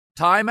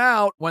Time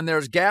out. When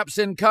there's gaps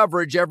in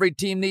coverage, every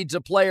team needs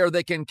a player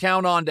they can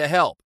count on to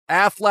help.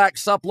 Aflac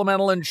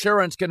Supplemental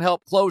Insurance can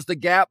help close the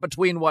gap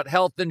between what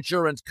health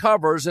insurance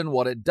covers and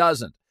what it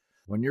doesn't.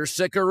 When you're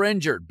sick or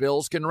injured,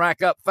 bills can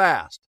rack up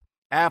fast.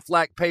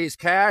 Aflac pays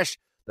cash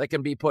that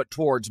can be put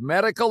towards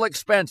medical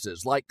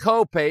expenses like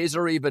co-pays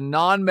or even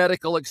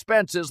non-medical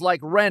expenses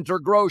like rent or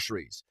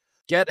groceries.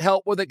 Get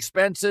help with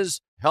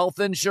expenses health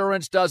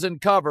insurance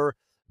doesn't cover.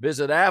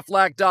 Visit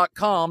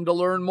Aflac.com to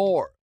learn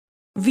more.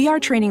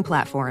 VR training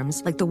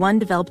platforms, like the one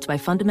developed by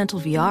Fundamental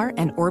VR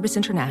and Orbis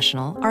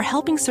International, are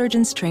helping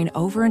surgeons train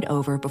over and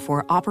over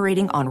before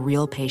operating on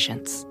real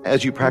patients.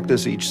 As you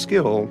practice each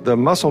skill, the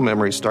muscle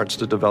memory starts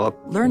to develop.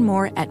 Learn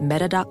more at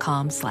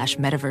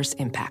meta.com/metaverse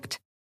impact.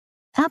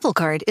 Apple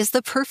Card is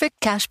the perfect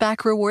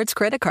cashback rewards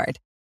credit card.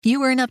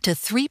 You earn up to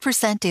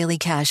 3% daily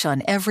cash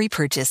on every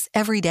purchase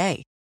every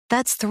day.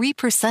 That's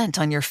 3%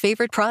 on your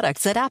favorite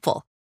products at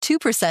Apple,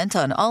 2%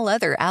 on all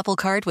other Apple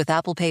Card with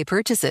Apple Pay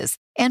purchases,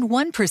 and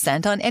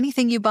 1% on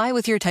anything you buy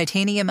with your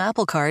titanium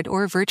Apple Card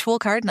or virtual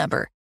card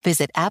number.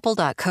 Visit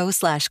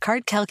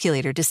apple.co/card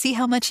calculator to see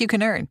how much you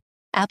can earn.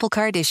 Apple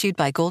Card issued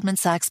by Goldman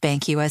Sachs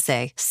Bank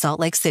USA, Salt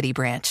Lake City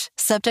branch.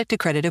 Subject to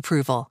credit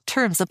approval.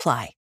 Terms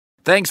apply.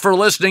 Thanks for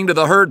listening to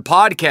the Herd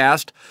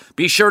Podcast.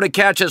 Be sure to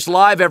catch us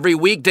live every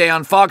weekday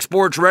on Fox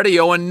Sports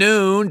Radio at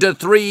noon to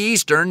 3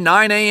 Eastern,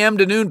 9 a.m.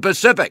 to noon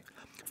Pacific.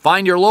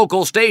 Find your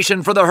local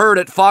station for the Herd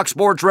at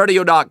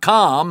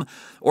foxsportsradio.com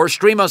or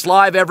stream us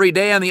live every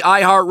day on the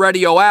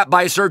iHeartRadio app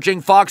by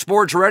searching Fox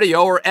Sports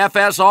Radio or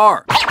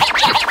FSR. Now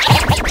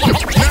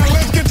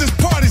let's get this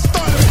party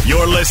started.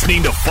 You're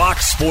listening to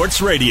Fox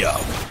Sports Radio.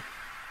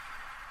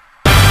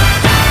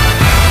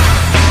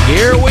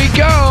 Here we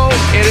go.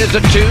 It is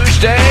a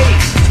Tuesday.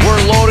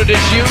 We're loaded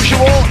as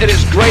usual. It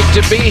is great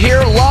to be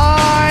here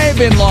live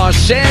in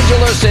Los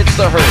Angeles. It's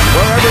the Herd.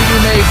 Wherever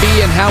you may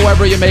be and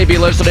however you may be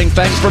listening,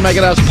 thanks for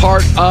making us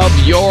part of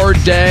your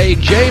day.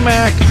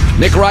 J-Mac,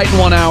 Nick Wright in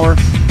 1 hour.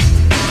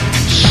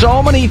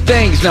 So many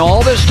things. Now,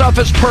 all this stuff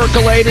is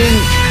percolating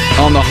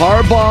on the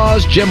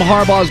Harbaughs. Jim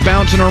Harbaugh's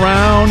bouncing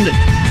around.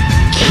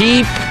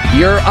 Keep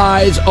your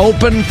eyes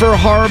open for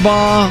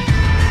Harbaugh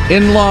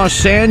in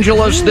Los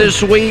Angeles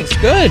this week. It's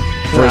good.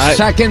 For a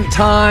second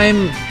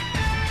time.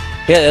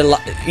 Yeah,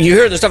 you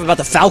hear the stuff about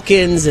the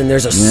Falcons, and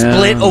there's a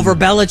split over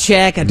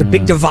Belichick, and a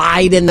big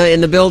divide in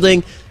the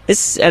building.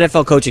 This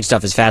NFL coaching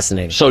stuff is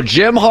fascinating. So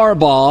Jim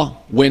Harbaugh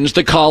wins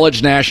the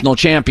college national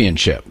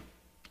championship.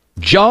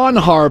 John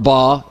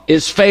Harbaugh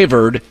is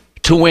favored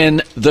to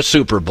win the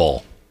Super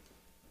Bowl.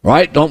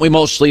 Right? Don't we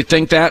mostly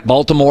think that?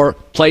 Baltimore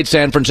played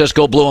San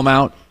Francisco, blew them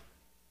out.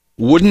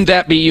 Wouldn't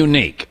that be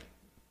unique?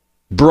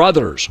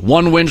 Brothers,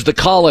 one wins the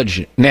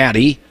college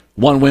natty,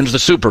 one wins the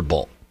Super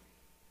Bowl.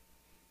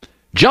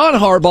 John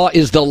Harbaugh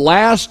is the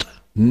last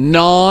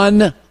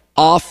non-offensive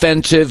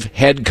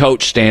head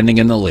coach standing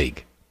in the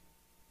league.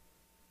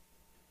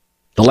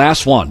 The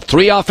last one.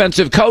 3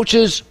 offensive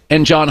coaches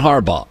and John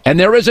Harbaugh. And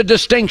there is a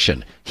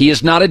distinction. He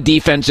is not a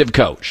defensive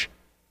coach.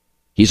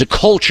 He's a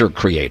culture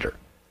creator.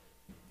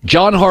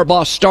 John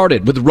Harbaugh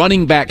started with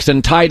running backs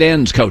and tight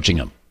ends coaching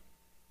him.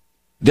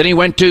 Then he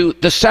went to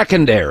the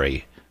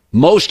secondary,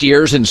 most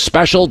years in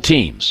special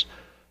teams.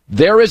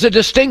 There is a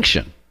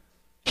distinction.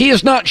 He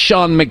is not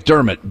Sean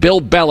McDermott, Bill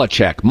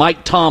Belichick,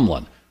 Mike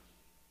Tomlin,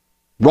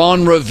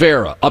 Ron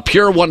Rivera, a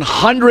pure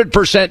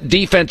 100%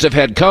 defensive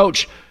head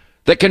coach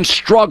that can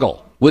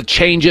struggle with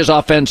changes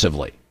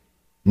offensively.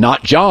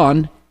 Not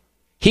John.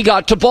 He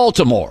got to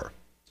Baltimore.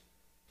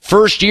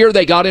 First year,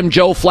 they got him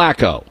Joe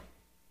Flacco.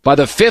 By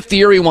the 5th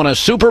year, he won a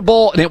Super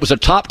Bowl, and it was a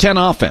top 10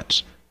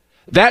 offense.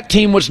 That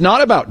team was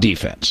not about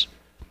defense.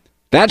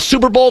 That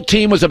Super Bowl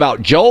team was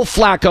about Joe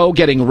Flacco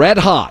getting red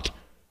hot.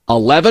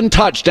 11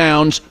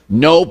 touchdowns,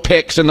 no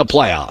picks in the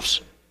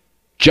playoffs.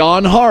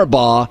 John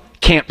Harbaugh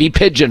can't be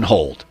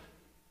pigeonholed.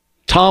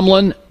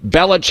 Tomlin,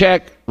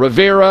 Belichick,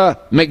 Rivera,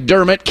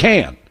 McDermott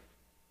can.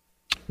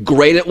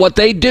 Great at what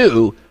they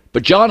do,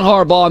 but John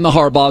Harbaugh and the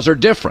Harbaughs are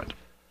different.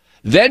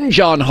 Then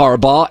John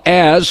Harbaugh,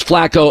 as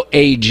Flacco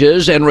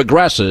ages and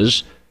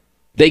regresses,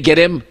 they get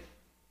him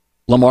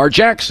Lamar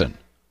Jackson.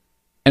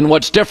 And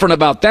what's different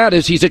about that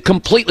is he's a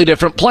completely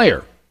different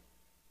player.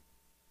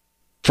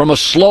 From a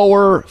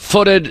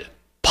slower-footed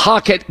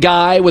pocket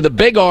guy with a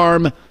big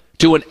arm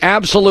to an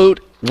absolute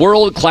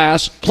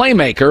world-class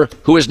playmaker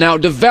who is now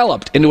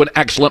developed into an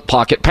excellent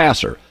pocket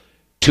passer.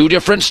 2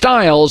 different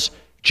styles.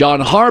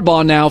 John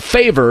Harbaugh now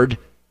favored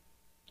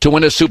to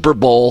win a Super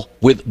Bowl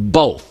with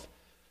both.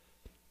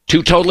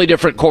 2 totally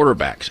different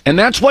quarterbacks. And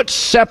that's what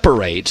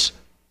separates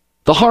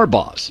the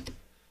Harbaughs.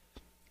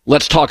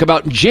 Let's talk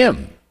about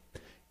Jim.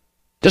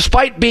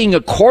 Despite being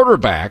a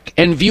quarterback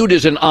and viewed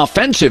as an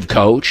offensive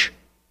coach,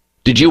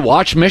 did you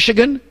watch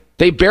Michigan?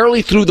 They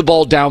barely threw the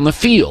ball down the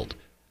field.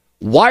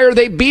 Why are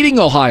they beating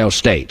Ohio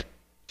State?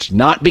 It's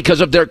not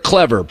because of their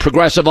clever,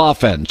 progressive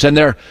offense and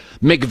their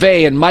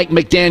McVay and Mike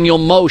McDaniel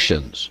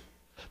motions.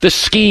 The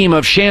scheme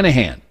of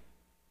Shanahan.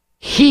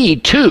 He,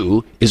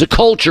 too, is a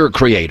culture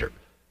creator.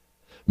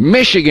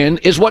 Michigan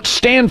is what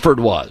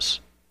Stanford was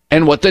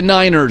and what the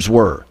Niners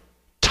were.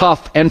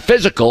 tough, and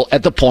physical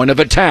at the point of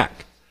attack.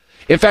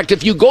 In fact,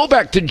 if you go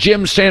back to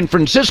Jim's San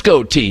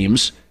Francisco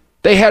teams,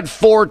 they had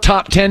 4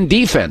 top 10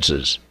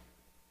 defenses.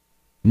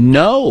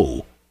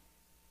 No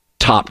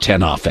top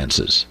 10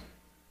 offenses.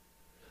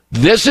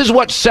 This is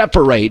what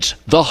separates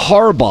the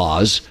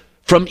Harbaughs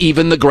from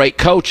even the great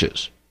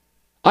coaches.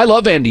 I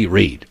love Andy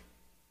Reid.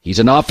 He's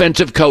an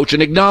offensive coach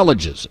and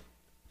acknowledges it.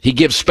 He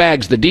gives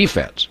Spags the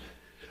defense.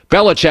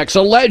 Belichick's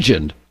a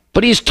legend,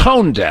 but he's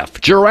tone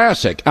deaf,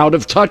 Jurassic, out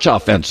of touch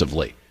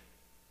offensively.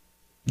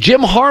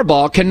 Jim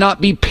Harbaugh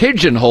cannot be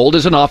pigeonholed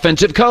as an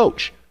offensive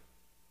coach.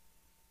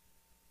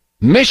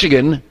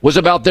 Michigan was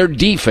about their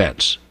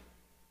defense.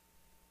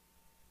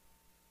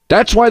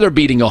 That's why they're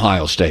beating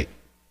Ohio State.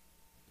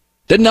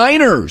 The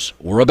Niners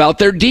were about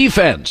their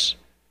defense.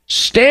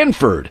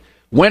 Stanford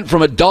went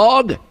from a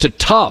dog to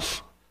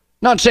tough.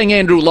 Not saying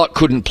Andrew Luck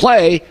couldn't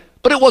play,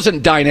 but it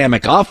wasn't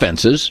dynamic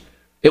offenses.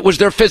 It was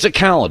their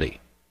physicality.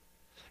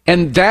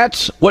 And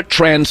that's what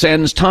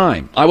transcends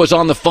time. I was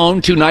on the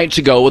phone 2 nights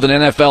ago with an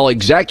NFL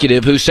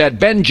executive who said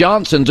Ben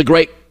Johnson's a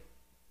great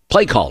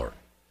play caller.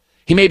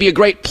 He may be a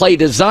great play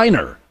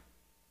designer,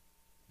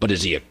 but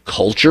is he a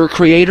culture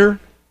creator?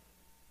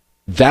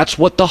 That's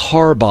what the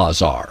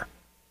Harbaughs are.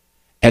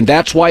 And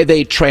that's why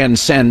they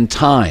transcend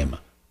time.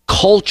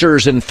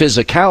 Cultures and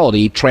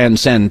physicality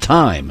transcend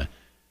time.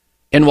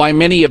 And why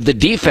many of the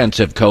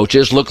defensive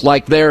coaches look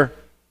like they're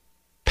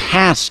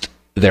past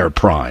their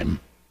prime.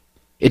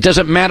 It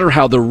doesn't matter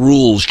how the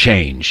rules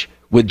change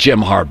with Jim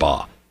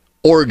Harbaugh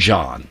or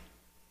John.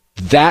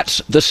 That's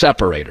the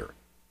separator.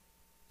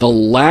 The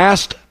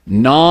last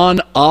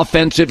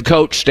non-offensive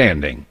coach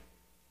standing,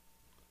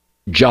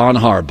 John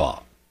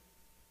Harbaugh.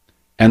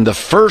 And the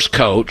first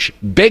coach,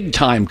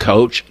 big-time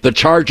coach, the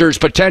Chargers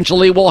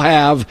potentially will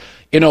have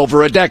in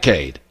over a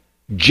decade,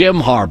 Jim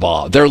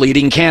Harbaugh, their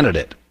leading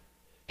candidate.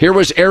 Here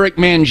was Eric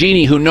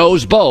Mangini, who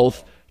knows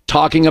both,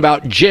 talking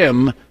about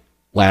Jim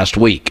last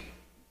week.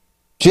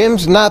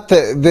 Jim's not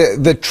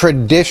the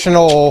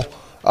traditional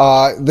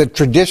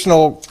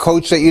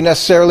coach that you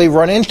necessarily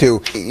run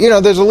into. You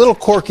know, there's a little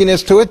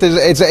quirkiness to it.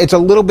 It's a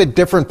little bit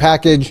different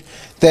package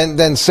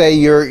than say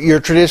your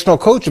traditional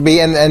coach would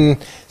be, and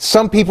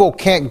some people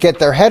can't get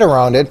their head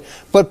around it.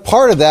 But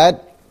part of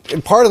that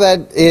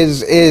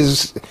is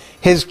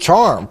his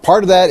charm.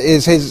 Part of that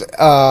is his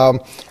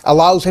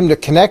allows him to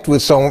connect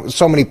with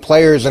so many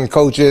players and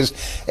coaches.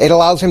 It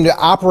allows him to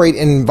operate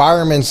in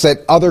environments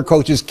that other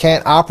coaches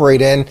can't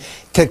operate in,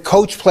 to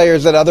coach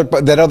players that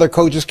other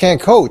coaches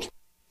can't coach.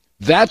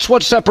 That's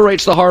what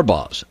separates the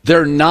Harbaughs.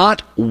 They're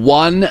not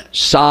one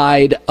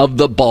side of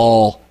the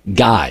ball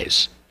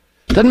guys.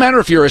 Doesn't matter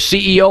if you're a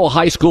CEO, a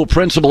high school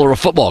principal, or a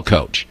football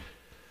coach.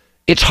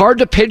 It's hard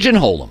to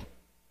pigeonhole them.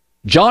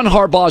 John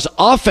Harbaugh's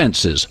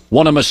offenses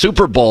won him a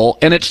Super Bowl,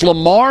 and it's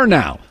Lamar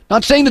now.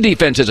 Not saying the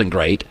defense isn't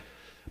great,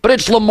 but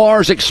it's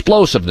Lamar's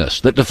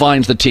explosiveness that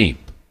defines the team.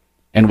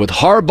 And with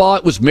Harbaugh,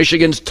 it was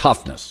Michigan's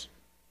toughness.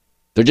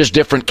 They're just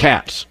different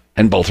cats,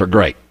 and both are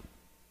great.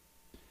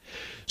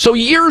 So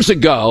years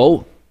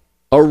ago,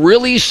 a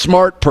really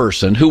smart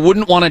person who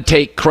wouldn't want to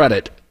take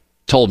credit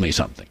told me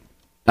something.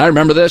 I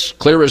remember this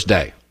clear as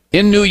day.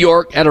 In New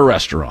York at a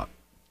restaurant.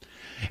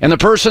 And the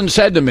person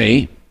said to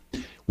me,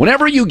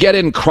 whenever you get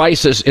in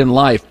crisis in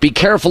life, be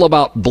careful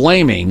about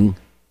blaming.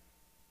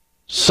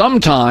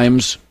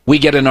 Sometimes we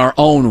get in our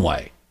own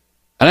way.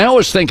 And I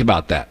always think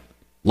about that.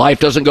 Life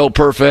doesn't go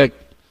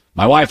perfect.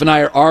 My wife and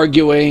I are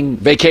arguing.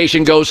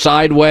 Vacation goes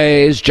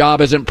sideways.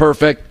 Job isn't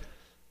perfect.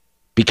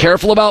 Be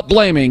careful about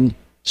blaming.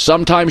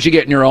 Sometimes you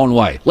get in your own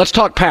way. Let's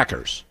talk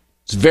Packers.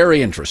 It's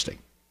very interesting.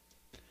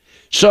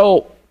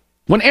 So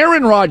when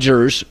Aaron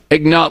Rodgers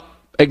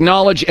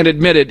acknowledged and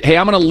admitted, hey,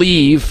 I'm going to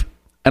leave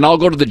and I'll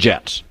go to the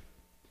Jets.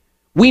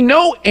 We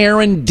know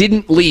Aaron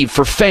didn't leave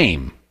for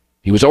fame.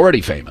 He was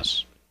already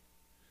famous.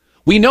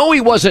 We know he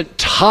wasn't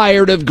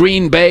tired of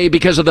Green Bay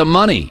because of the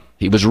money.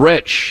 He was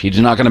rich. He's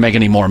not going to make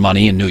any more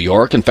money in New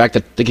York. In fact,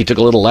 I think he took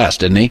a little less,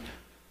 didn't he?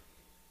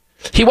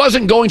 He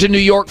wasn't going to New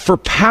York for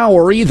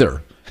power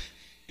either.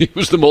 He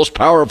was the most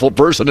powerful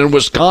person in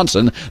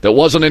Wisconsin that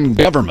wasn't in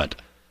government.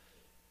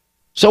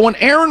 So when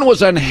Aaron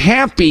was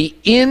unhappy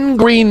in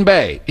Green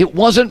Bay, it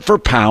wasn't for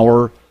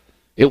power.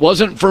 It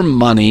wasn't for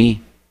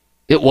money.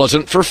 It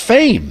wasn't for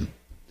fame.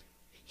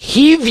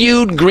 He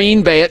viewed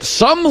Green Bay at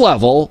some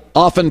level,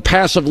 often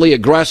passively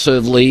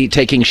aggressively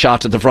taking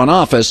shots at the front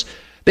office.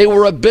 They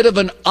were a bit of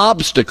an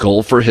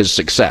obstacle for his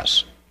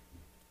success.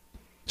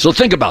 So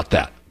think about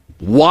that.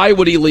 Why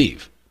would he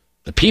leave?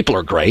 The people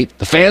are great.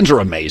 The fans are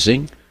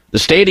amazing. The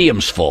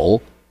stadium's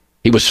full.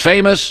 He was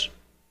famous,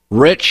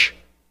 rich,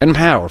 and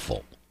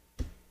powerful.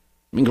 I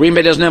mean, Green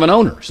Bay doesn't have an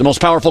owner. It's the most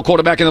powerful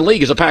quarterback in the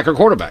league is a Packer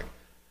quarterback.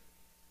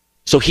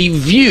 So he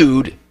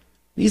viewed,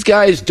 these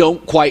guys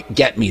don't quite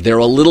get me. They're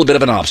a little bit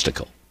of an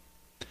obstacle.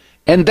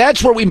 And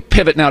that's where we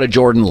pivot now to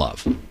Jordan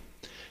Love.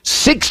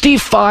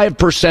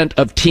 65%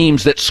 of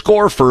teams that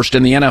score first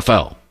in the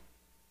NFL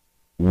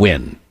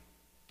win.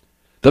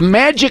 The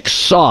magic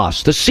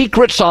sauce, the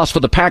secret sauce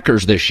for the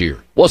Packers this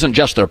year wasn't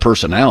just their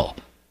personnel.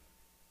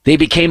 They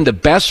became the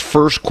best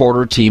first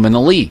quarter team in the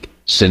league.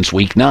 since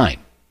week 9.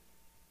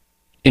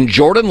 In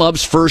Jordan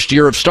Love's first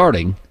year of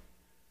starting,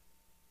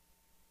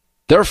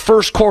 their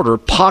first quarter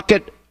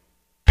Jordan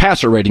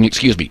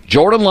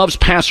Love's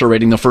passer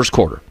rating the first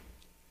quarter,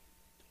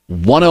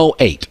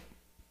 108.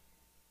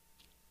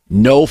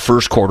 No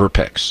first quarter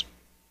picks.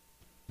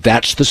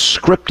 That's the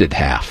scripted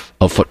half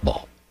of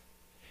football.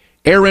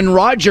 Aaron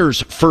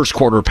Rodgers' first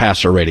quarter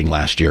passer rating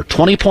last year,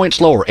 20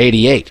 points lower,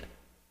 88.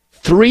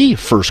 3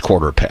 first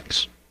quarter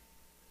picks.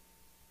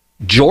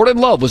 Jordan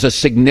Love was a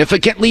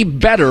significantly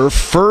better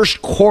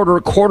first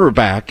quarter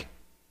quarterback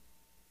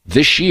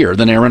this year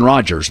than Aaron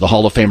Rodgers, the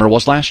Hall of Famer,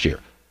 was last year.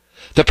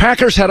 The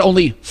Packers had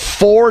only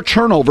 4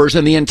 turnovers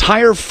in the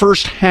entire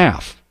first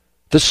half,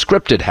 the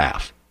scripted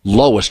half,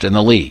 lowest in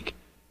the league.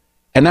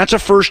 And that's a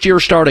first-year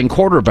starting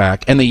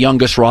quarterback and the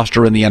youngest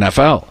roster in the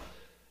NFL.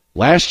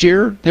 Last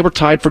year, they were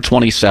tied for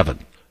 27,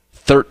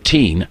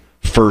 13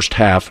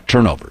 first-half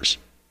turnovers.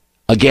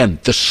 Again,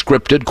 the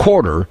scripted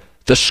quarter,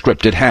 the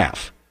scripted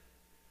half.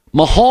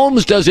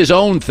 Mahomes does his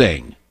own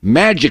thing,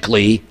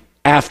 magically,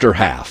 after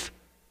half.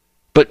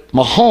 But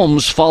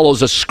Mahomes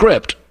follows a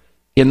script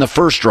in the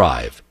first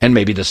drive and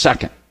maybe the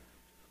second.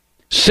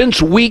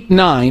 Since week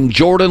 9,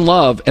 Jordan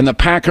Love and the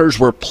Packers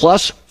were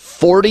plus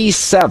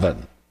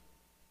 47.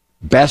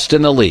 Best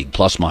in the league,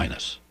 plus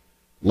minus.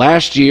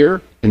 Last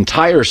year,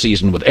 entire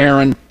season with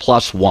Aaron,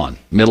 plus 1,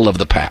 middle of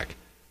the pack.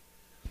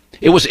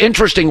 It was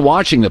interesting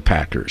watching the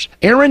Packers.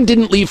 Aaron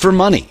didn't leave for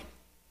money.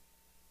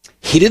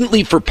 He didn't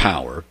leave for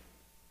power.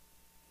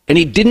 And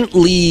he didn't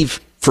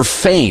leave for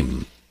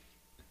fame.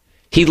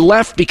 He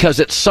left because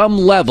at some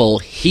level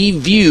he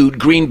viewed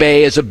Green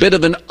Bay as a bit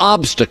of an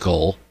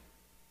obstacle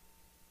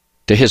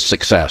to his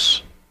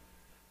success.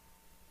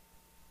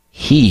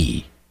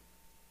 He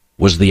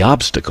was the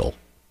obstacle.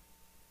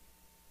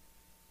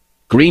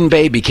 Green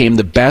Bay became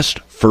the best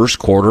first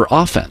quarter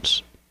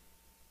offense.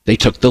 They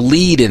took the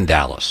lead in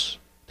Dallas.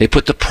 They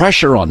put the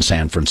pressure on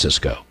San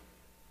Francisco.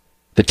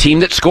 The team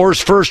that scores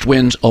first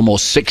wins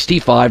almost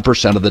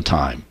 65% of the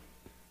time.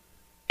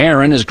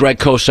 Aaron, as Greg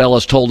Cosell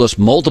has told us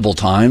multiple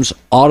times,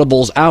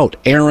 audibles out.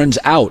 Aaron's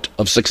out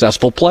of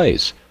successful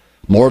plays.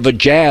 More of a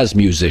jazz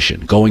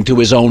musician, going to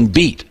his own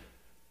beat.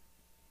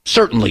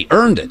 Certainly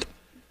earned it.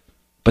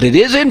 But it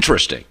is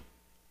interesting.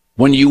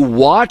 When you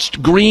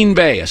watched Green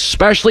Bay,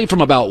 especially from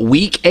about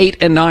week 8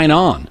 and 9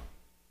 on,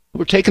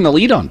 we're taking the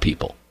lead on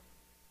people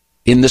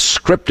in the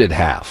scripted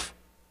half,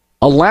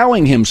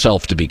 allowing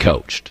himself to be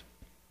coached,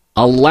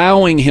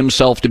 allowing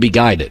himself to be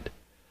guided.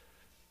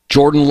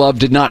 Jordan Love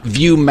did not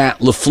view Matt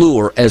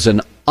LaFleur as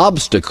an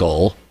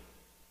obstacle,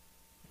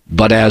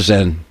 but as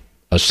an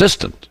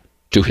assistant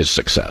to his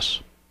success.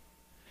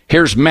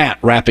 Here's Matt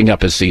wrapping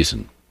up his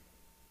season.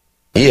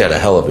 He had a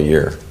hell of a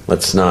year.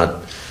 Let's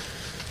not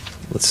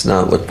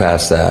look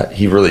past that.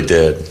 He really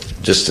did.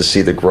 Just to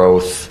see the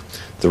growth,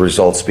 the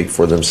results speak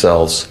for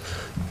themselves.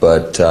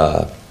 But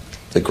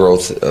the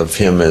growth of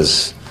him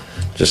is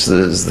just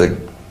as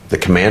the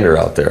commander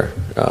out there.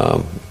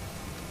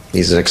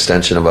 He's an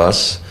extension of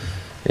us.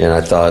 And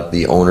I thought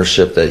the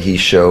ownership that he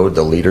showed,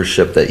 the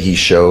leadership that he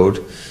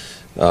showed,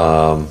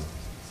 was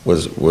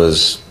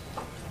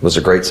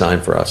a great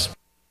sign for us.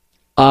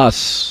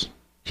 Us,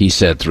 he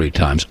said 3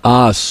 times.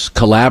 Us,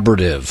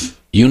 collaborative,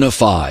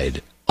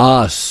 unified.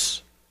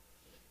 Us.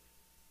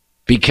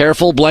 Be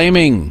careful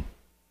blaming.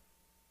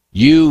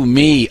 You,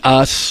 me,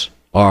 us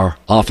are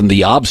often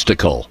the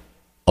obstacle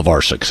of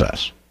our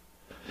success.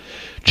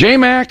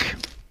 J-Mac,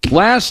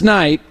 last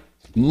night,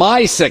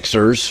 my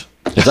Sixers,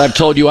 as I've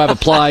told you, I've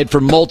applied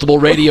for multiple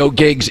radio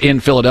gigs in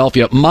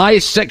Philadelphia. My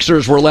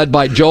Sixers were led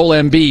by Joel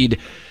Embiid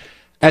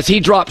as he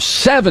dropped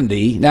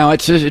 70. Now,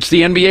 it's the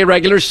NBA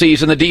regular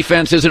season. The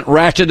defense isn't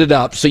ratcheted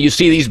up, so you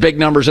see these big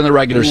numbers in the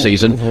regular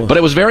season. But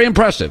it was very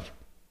impressive.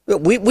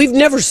 We've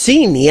never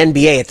seen the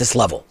NBA at this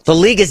level. The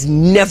league has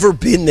never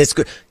been this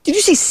good. Did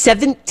you see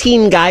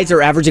 17 guys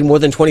are averaging more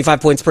than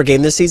 25 points per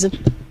game this season?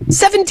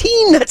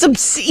 17? That's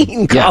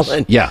obscene,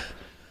 Colin. Yes,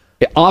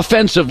 yeah.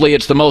 Offensively,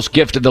 it's the most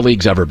gifted the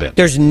league's ever been.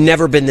 There's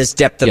never been this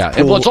depth of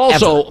pool. Well, it's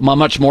also a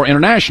much more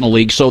international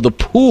league, so the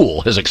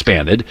pool has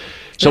expanded.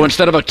 So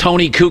instead of a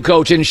Tony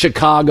Kukoc in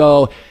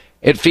Chicago,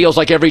 it feels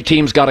like every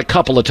team's got a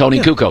couple of Tony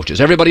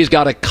Kukocs. Everybody's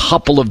got a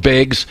couple of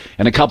bigs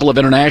and a couple of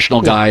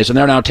international guys, and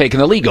they're now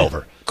taking the league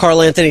over.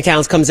 Karl Anthony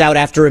Towns comes out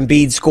after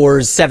Embiid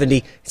scores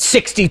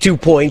 62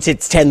 points.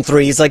 It's 10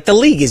 threes. Like, the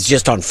league is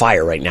just on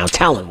fire right now,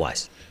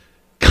 talent-wise.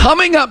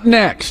 Coming up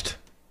next,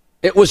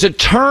 it was a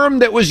term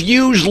that was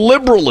used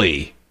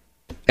liberally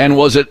and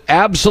was an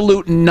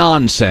absolute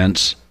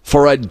nonsense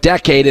for a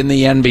decade in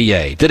the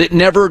NBA. Did it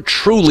never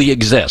truly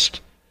exist?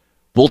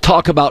 We'll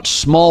talk about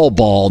small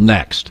ball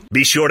next.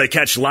 Be sure to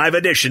catch live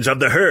editions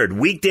of The Herd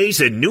weekdays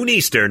at noon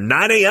Eastern,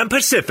 9 a.m.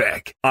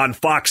 Pacific on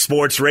Fox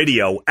Sports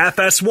Radio,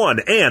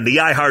 FS1, and the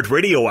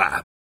iHeartRadio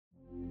app.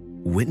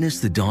 Witness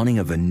the dawning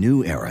of a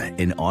new era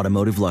in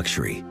automotive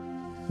luxury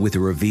with a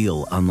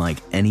reveal unlike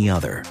any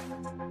other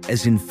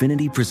as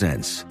Infiniti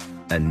presents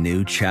a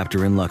new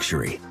chapter in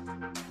luxury,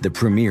 the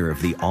premiere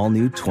of the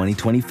all-new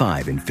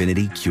 2025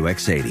 Infiniti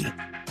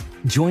QX80.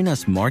 Join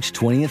us March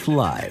 20th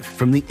live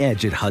from the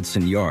Edge at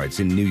Hudson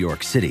Yards in New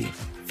York City,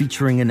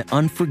 featuring an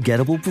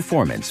unforgettable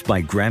performance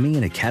by Grammy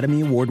and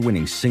Academy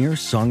Award-winning singer,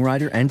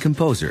 songwriter, and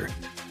composer,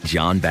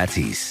 John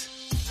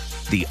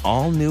Batiste. The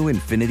all-new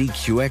Infiniti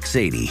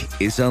QX80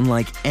 is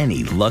unlike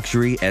any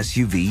luxury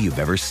SUV you've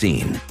ever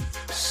seen.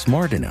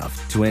 Smart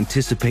enough to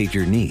anticipate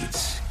your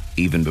needs,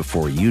 even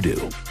before you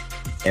do.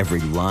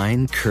 Every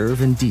line, curve,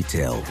 and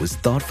detail was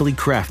thoughtfully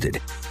crafted,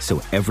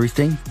 so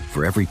everything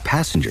for every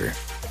passenger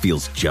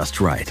feels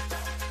just right.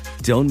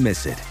 Don't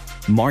miss it.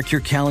 Mark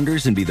your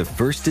calendars and be the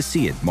first to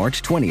see it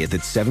March 20th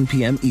at 7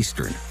 p.m.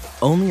 Eastern,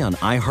 only on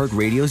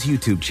iHeartRadio's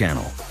YouTube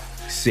channel.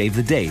 Save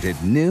the date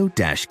at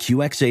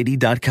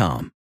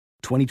new-QX80.com.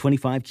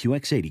 2025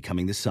 QX80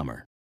 coming this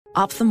summer.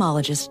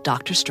 Ophthalmologist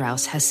Dr.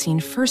 Strauss has seen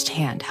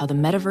firsthand how the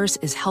metaverse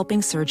is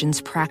helping surgeons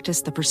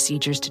practice the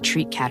procedures to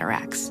treat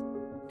cataracts.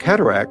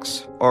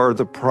 Cataracts are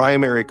the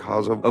primary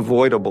cause of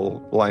avoidable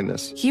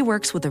blindness. He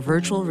works with a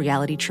virtual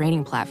reality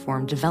training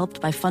platform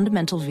developed by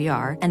Fundamental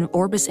VR and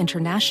Orbis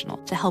International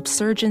to help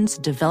surgeons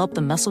develop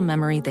the muscle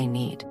memory they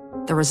need.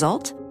 The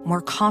result?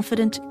 More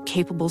confident,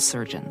 capable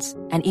surgeons.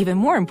 And even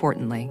more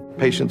importantly,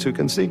 Patients who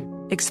can see.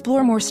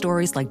 explore more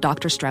stories like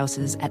Dr.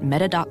 Strauss's at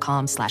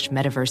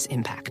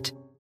meta.com/metaverseimpact.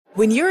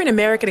 When you're an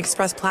American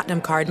Express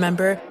Platinum card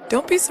member,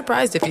 don't be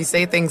surprised if you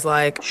say things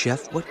like,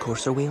 Chef, what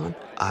course are we on?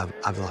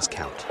 I've lost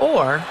count.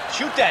 Or,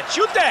 Shoot that!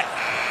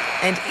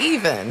 and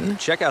even,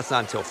 Checkout's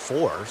not until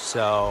 4,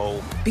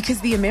 so...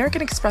 because the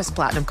American Express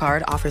Platinum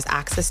Card offers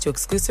access to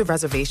exclusive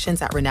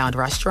reservations at renowned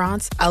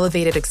restaurants,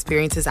 elevated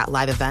experiences at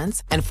live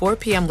events, and 4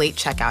 p.m. late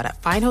checkout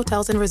at fine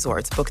hotels and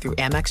resorts booked through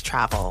Amex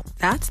Travel.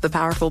 That's the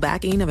powerful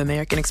backing of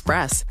American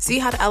Express. See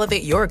how to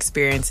elevate your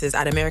experiences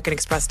at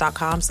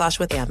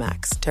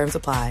americanexpress.com/withAmex. Terms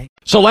apply.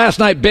 So last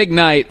night, big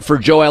night for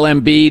Joel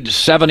Embiid,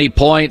 70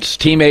 points.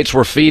 Teammates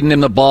were feeding him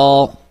the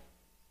ball.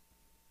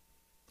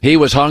 He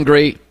was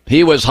hungry,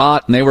 he was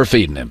hot, and they were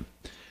feeding him.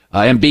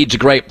 Embiid's a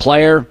great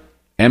player,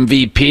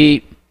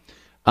 MVP.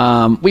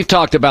 We've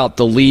talked about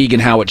the league and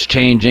how it's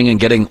changing and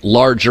getting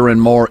larger and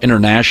more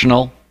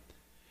international.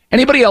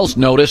 Anybody else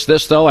notice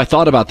this, though? I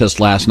thought about this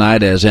last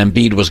night as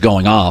Embiid was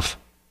going off.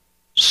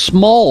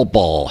 Small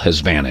ball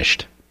has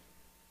vanished.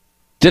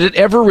 Did it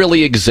ever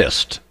really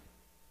exist?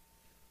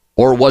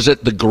 Or was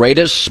it the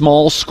greatest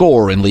small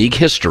score in league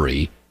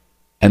history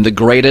and the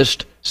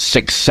greatest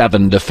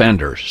 6'7"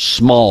 defender,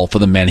 small for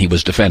the men he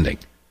was defending?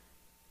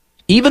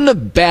 Even the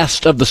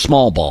best of the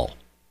small ball,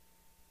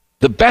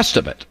 the best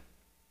of it,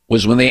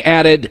 was when they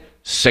added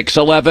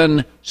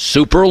 6'11",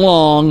 super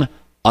long,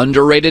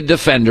 underrated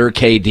defender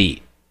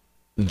KD.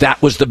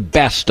 That was the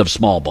best of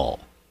small ball.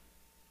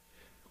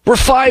 We're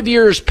 5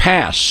 years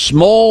past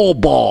small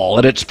ball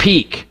at its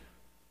peak.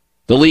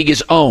 The league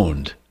is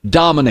owned,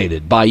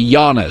 dominated by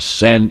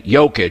Giannis and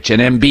Jokic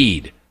and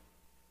Embiid.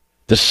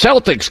 The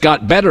Celtics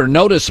got better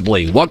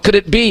noticeably. What could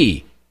it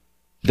be?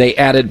 They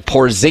added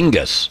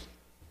Porzingis.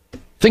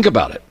 Think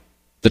about it.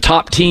 The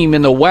top team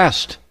in the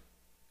West,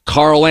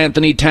 Karl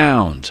Anthony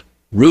Towns,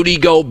 Rudy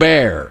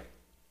Gobert,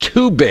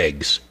 two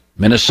bigs,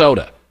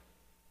 Minnesota.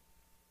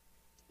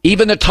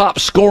 Even the top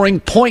scoring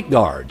point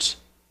guards,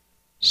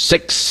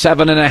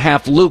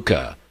 6'7.5"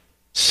 Luka,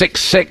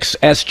 6'6"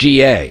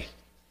 SGA.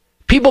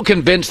 People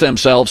convince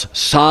themselves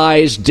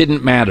size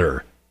didn't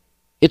matter.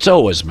 It's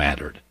always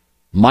mattered.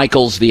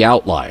 Michael's the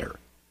outlier.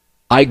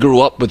 I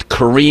grew up with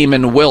Kareem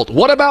and Wilt.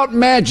 What about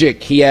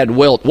Magic? He had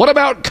Wilt. What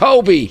about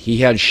Kobe? He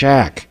had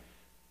Shaq.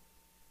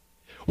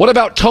 What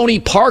about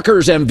Tony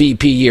Parker's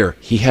MVP year?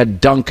 He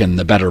had Duncan,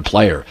 the better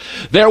player.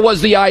 There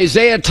was the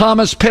Isaiah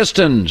Thomas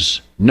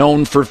Pistons,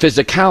 known for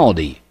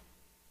physicality.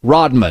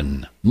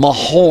 Rodman,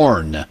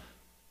 Mahorn,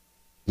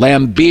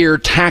 Lambeer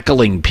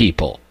tackling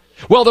people.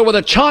 Well, there were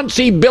the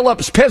Chauncey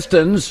Billups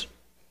Pistons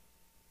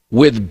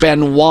with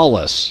Ben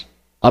Wallace,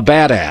 a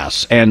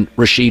badass, and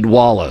Rasheed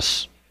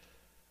Wallace.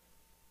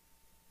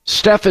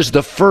 Steph is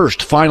the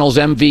first Finals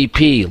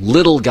MVP,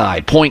 little guy,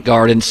 point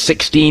guard in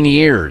 16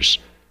 years.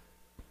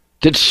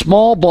 Did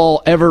small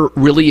ball ever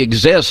really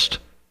exist,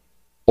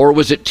 or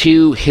was it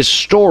two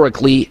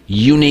historically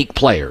unique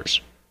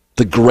players?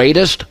 The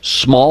greatest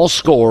small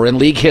scorer in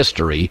league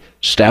history,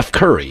 Steph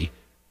Curry,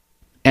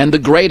 and the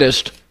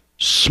greatest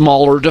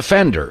smaller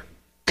defender,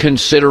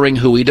 considering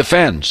who he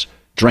defends,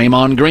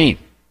 Draymond Green.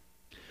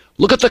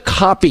 Look at the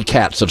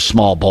copycats of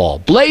small ball.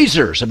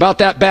 Blazers, about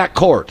that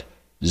backcourt.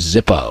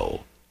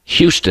 Zippo.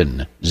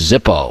 Houston,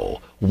 Zippo.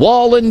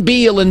 Wall and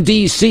Beal in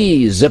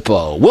D.C.,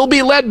 Zippo. Will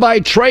be led by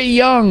Trae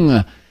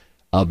Young,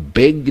 a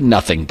big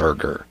nothing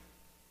burger.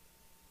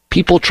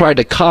 People tried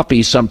to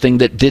copy something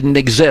that didn't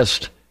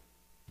exist.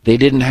 They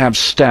didn't have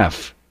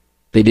Steph.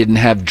 They didn't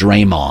have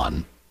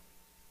Draymond.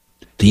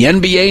 The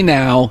NBA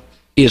now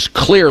is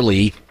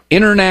clearly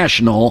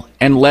international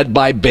and led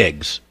by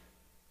bigs.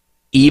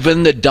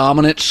 Even the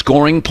dominant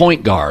scoring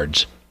point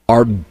guards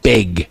are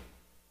big.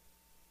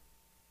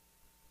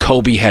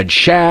 Kobe had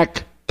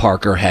Shaq,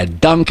 Parker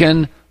had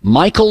Duncan,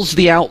 Michael's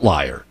the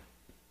outlier.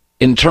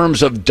 In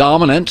terms of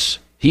dominance,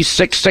 he's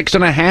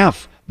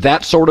 6'6.5",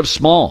 that sort of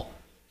small.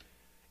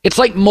 It's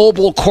like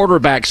mobile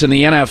quarterbacks in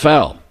the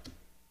NFL.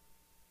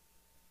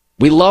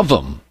 We love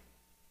them.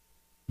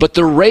 But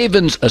the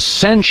Ravens'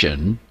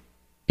 ascension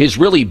is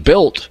really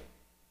built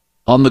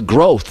on the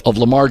growth of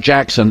Lamar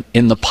Jackson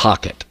in the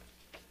pocket.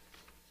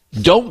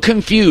 Don't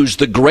confuse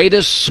the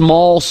greatest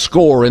small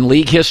scorer in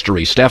league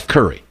history, Steph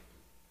Curry,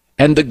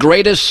 and the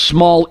greatest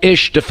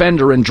small-ish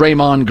defender in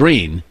Draymond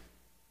Green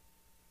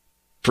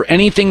for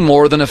anything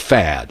more than a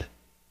fad.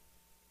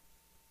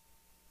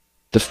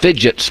 The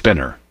fidget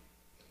spinner.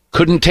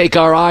 Couldn't take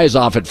our eyes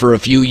off it for a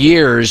few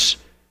years.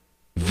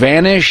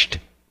 Vanished.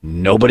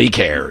 Nobody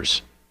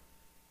cares.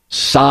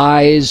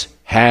 Size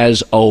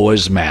has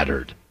always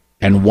mattered.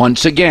 And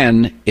once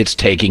again, it's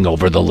taking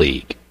over the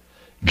league.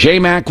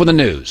 J-Mac with the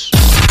news.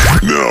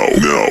 No.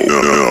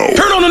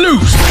 Turn on the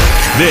news.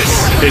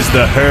 This is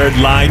the Herd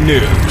Line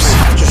News.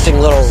 Interesting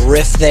little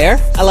riff there.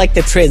 I like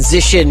the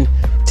transition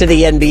to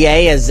the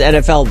NBA as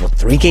NFL,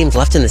 3 games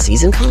left in the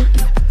season, Colin?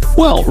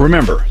 Well,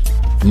 remember,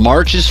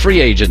 March is free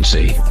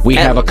agency. We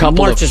have a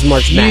couple March of is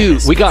March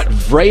Madness. We got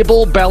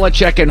Vrabel,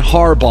 Belichick, and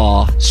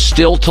Harbaugh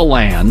still to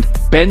land.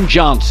 Ben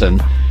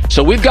Johnson.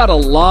 So we've got a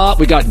lot.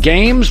 We got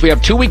games. We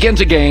have 2 weekends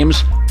of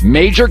games,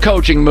 major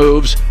coaching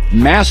moves,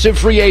 massive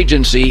free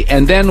agency,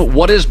 and then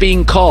what is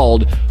being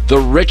called the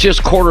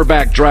richest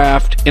quarterback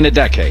draft in a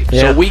decade.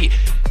 Yeah. So we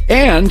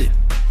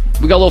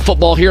got a little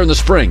football here in the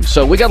spring.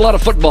 So we got a lot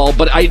of football,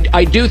 but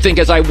I do think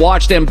as I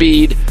watched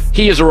Embiid,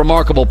 he is a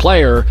remarkable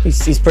player.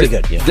 He's pretty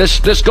good, yeah.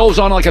 This goes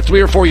on like a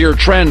 3 or 4 year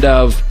trend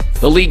of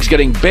the league's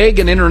getting big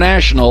and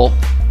international.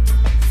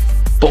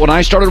 But when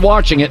I started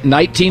watching it in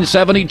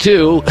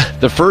 1972,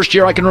 the first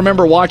year I can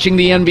remember watching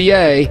the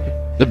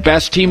NBA, the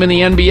best team in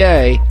the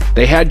NBA,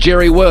 they had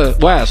Jerry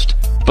West,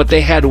 but they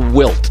had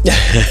Wilt.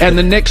 And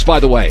the Knicks, by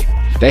the way,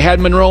 they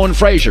had Monroe and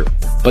Frazier,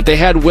 but they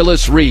had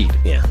Willis Reed.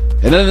 Yeah.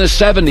 And then in the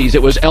 70s,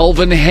 it was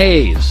Elvin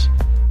Hayes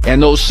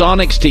and those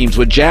Sonics teams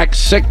with Jack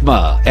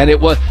Sikma. And it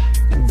was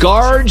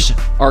guards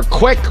are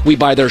quick. We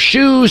buy their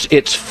shoes.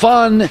 It's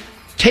fun.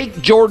 Take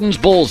Jordan's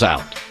Bulls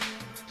out.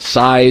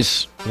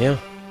 Size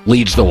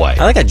leads the way.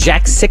 I like a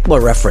Jack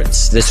Sikma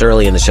reference this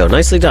early in the show.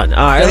 Nicely done.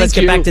 All right, let's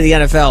get back to the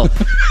NFL.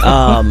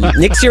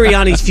 Nick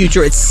Sirianni's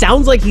future. It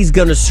sounds like he's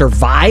going to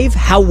survive.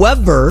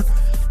 However,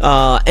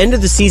 end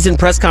of the season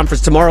press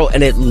conference tomorrow,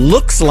 and it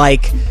looks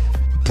like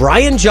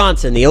Brian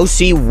Johnson, the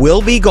OC,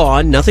 will be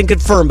gone. Nothing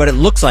confirmed, but it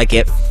looks like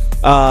it.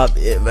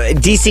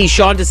 DC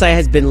Sean Desai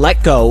has been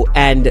let go,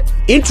 and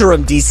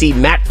interim DC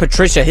Matt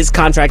Patricia, his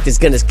contract is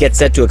going to get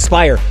set to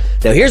expire.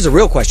 Now, here's the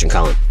real question,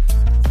 Colin.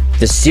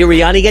 Does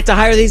Sirianni get to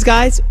hire these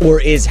guys,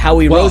 or is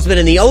Howie Roseman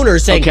and the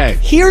owners saying,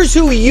 here's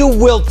who you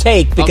will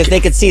take, because they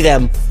could see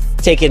them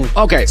taking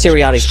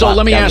Sirianni's spot? So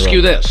let me ask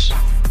you this.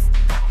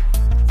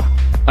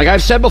 Like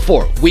I've said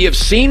before, we have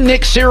seen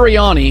Nick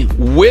Sirianni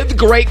with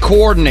great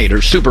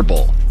coordinators, Super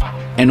Bowl,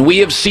 and we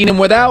have seen him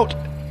without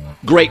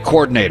great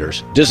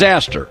coordinators,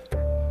 disaster.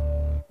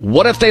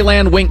 What if they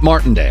land Wink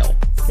Martindale?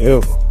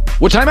 Ew.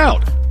 What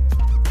timeout?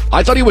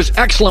 I thought he was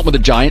excellent with the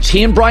Giants.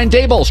 He and Brian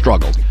Daboll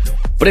struggled.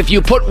 But if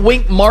you put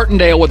Wink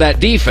Martindale with that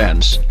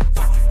defense,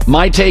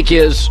 my take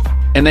is,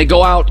 and they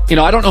go out,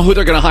 I don't know who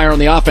they're going to hire on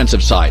the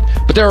offensive side,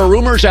 but there are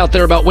rumors out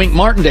there about Wink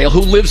Martindale, who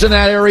lives in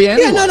that area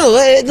anyway. Yeah, no.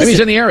 Maybe he's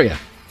in the area.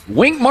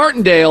 Wink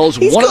Martindale's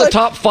one of the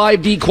top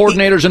 5 D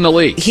coordinators in the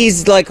league.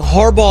 He's like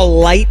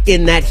Harbaugh light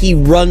in that he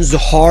runs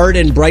hard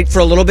and bright for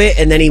a little bit,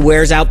 and then he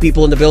wears out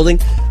people in the building.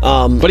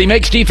 But he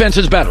makes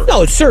defenses better.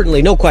 No,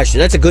 certainly, no question.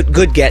 That's a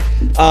good get.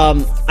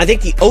 I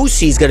think the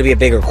OC is going to be a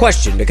bigger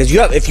question, because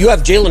if you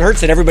have Jalen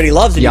Hurts that everybody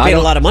loves and you paid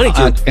a lot of money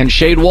to, and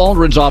Shade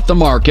Waldron's off the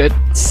market.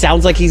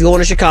 Sounds like he's going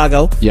to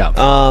Chicago. Yeah.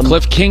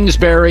 Cliff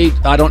Kingsbury,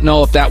 I don't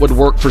know if that would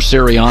work for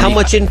Sirianni. How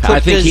much input I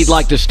think he'd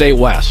like to stay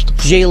west.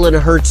 Jalen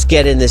Hurts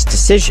get in this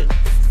decision?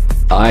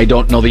 I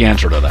don't know the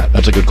answer to that.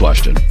 That's a good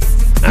question.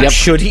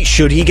 Should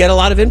he get a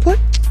lot of input?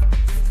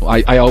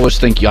 I always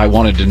think I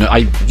wanted to know.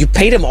 You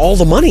paid him all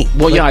the money.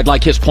 Well, I'd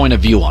like his point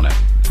of view on it.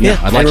 Yeah,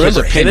 I'd like his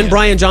opinion. Him and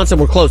Brian Johnson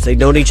were close. They'd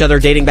known each other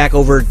dating back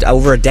over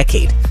a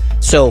decade.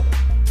 So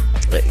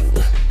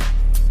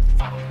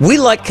we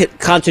like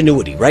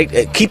continuity,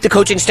 right? Keep the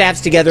coaching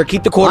staffs together,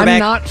 keep the quarterback. I'm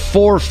not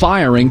for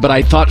firing, but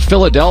I thought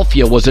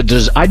Philadelphia was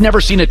I'd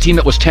never seen a team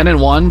that was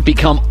 10-1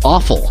 become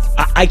awful.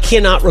 I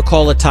cannot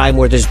recall a time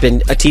where there's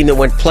been a team that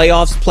went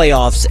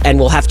playoffs, and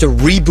will have to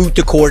reboot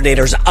the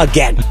coordinators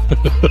again.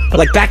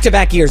 Like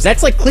back-to-back years.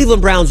 That's like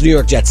Cleveland Browns, New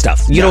York Jets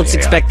stuff. You don't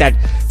expect that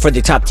for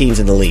the top teams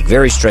in the league.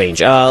 Very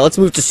strange. Let's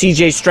move to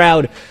C.J.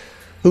 Stroud,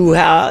 who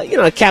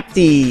capped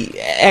the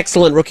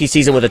excellent rookie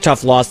season with a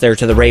tough loss there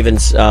to the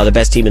Ravens, the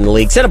best team in the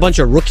league. Set a bunch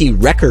of rookie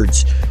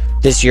records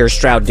this year,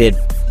 Stroud did.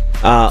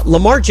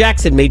 Lamar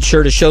Jackson made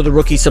sure to show the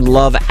rookie some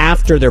love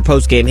after their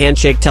post-game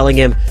handshake, telling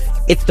him,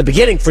 it's the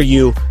beginning for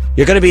you.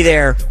 You're going to be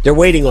there. They're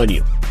waiting on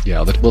you.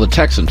 Yeah, the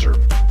Texans are.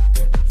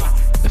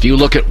 If you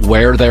look at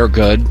where they're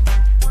good,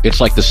 it's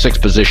like the 6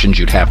 positions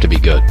you'd have to be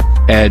good.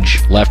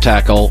 Edge, left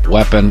tackle,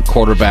 weapon,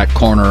 quarterback,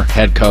 corner,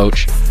 head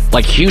coach.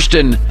 Like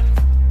Houston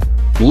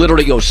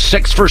literally goes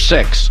 6 for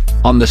 6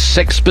 on the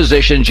 6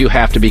 positions you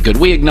have to be good.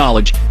 We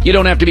acknowledge you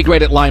don't have to be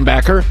great at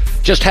linebacker.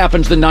 Just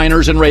happens the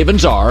Niners and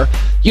Ravens are.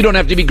 You don't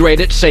have to be great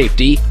at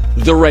safety.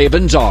 The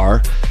Ravens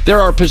are. There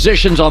are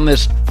positions on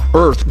this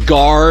earth.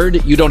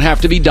 Guard, you don't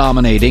have to be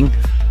dominating.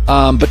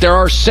 But there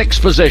are 6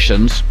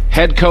 positions: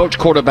 head coach,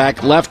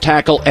 quarterback, left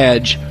tackle,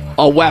 edge,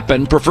 a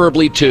weapon,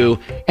 preferably 2,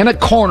 and a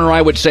corner,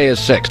 I would say, is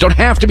 6. Don't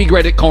have to be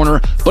great at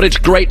corner, but it's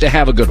great to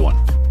have a good one.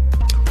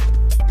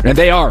 And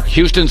they are.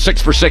 Houston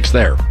 6 for 6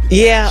 there.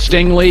 Yeah.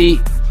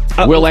 Stingley,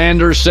 Will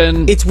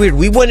Anderson. It's weird.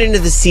 We went into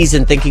the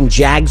season thinking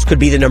Jags could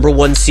be the number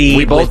 1 seed.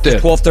 We both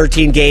did. 12,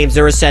 13 games.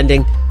 They're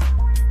ascending.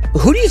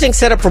 Who do you think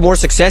set up for more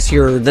success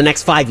here the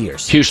next 5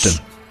 years?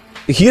 Houston.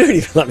 You don't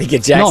even let me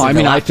get Jacksonville. No, I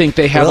mean, I think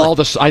they have all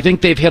the. I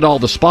think they've hit all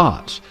the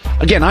spots.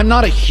 Again, I'm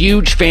not a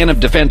huge fan of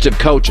defensive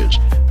coaches,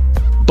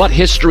 but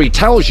history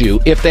tells you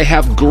if they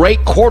have great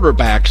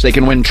quarterbacks, they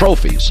can win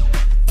trophies,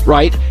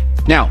 right?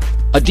 Now,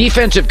 a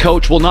defensive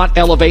coach will not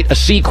elevate a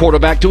C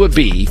quarterback to a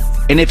B,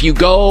 and if you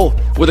go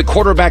with a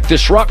quarterback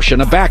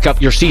disruption, a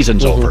backup, your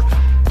season's over.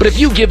 But if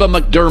you give a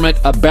McDermott,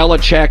 a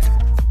Belichick,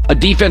 a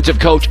defensive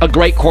coach, a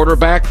great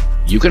quarterback,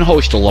 you can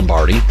host a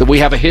Lombardi. That we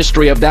have a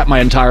history of that my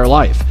entire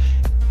life.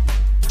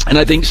 And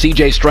I think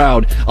C.J.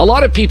 Stroud, a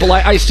lot of people,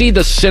 I see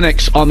the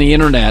cynics on the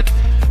internet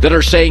that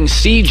are saying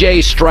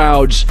C.J.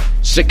 Stroud's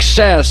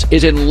success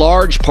is in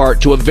large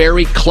part to a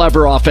very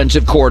clever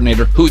offensive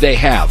coordinator who they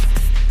have.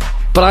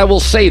 But I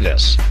will say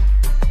this.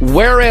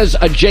 Whereas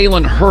a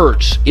Jalen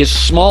Hurts is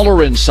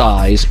smaller in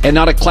size and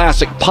not a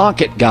classic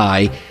pocket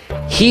guy,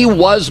 he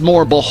was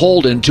more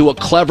beholden to a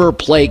clever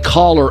play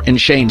caller in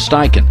Shane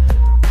Steichen.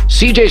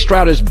 C.J.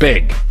 Stroud is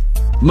big,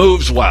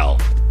 moves well,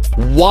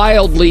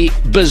 wildly,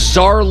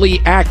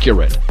 bizarrely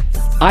accurate.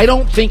 I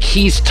don't think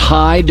he's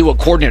tied to a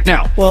coordinator.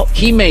 Now,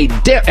 he may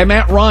dip. And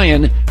Matt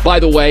Ryan, by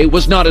the way,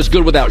 was not as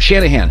good without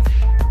Shanahan.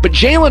 But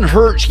Jalen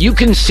Hurts, you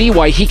can see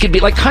why he could be,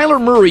 like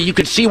Kyler Murray, you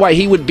could see why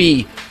he would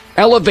be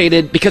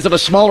elevated because of a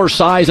smaller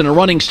size and a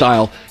running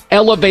style,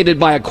 elevated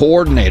by a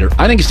coordinator.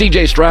 I think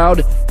C.J.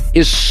 Stroud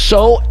is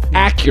so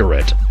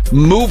accurate,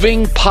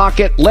 moving,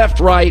 pocket, left,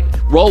 right,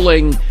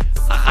 rolling.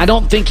 I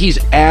don't think he's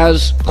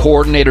as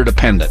coordinator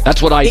dependent.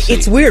 That's what I see.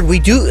 It's weird.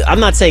 I'm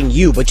not saying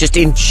you, but just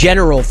in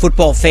general,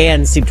 football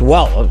fans seem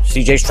to,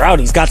 C.J. Stroud,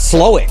 he's got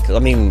Slowick. I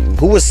mean,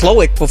 who was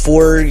Slowick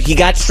before he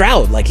got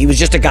Stroud? Like, he was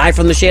just a guy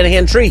from the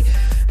Shanahan tree.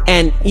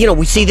 And,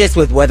 we see this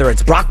with whether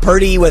it's Brock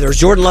Purdy, whether it's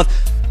Jordan Love.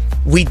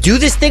 We do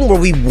this thing where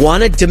we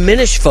want to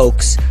diminish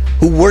folks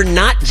who were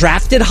not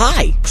drafted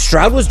high.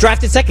 Stroud was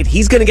drafted second.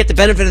 He's going to get the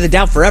benefit of the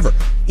doubt forever.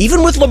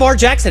 Even with Lamar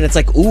Jackson, it's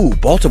like,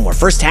 Baltimore,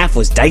 first half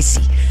was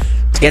dicey.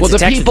 Well, the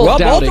people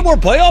doubting, Baltimore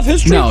playoff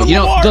history. No,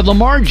 the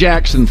Lamar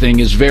Jackson thing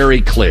is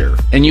very clear,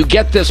 and you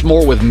get this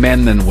more with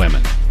men than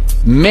women.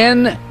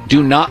 Men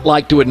do not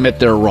like to admit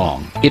they're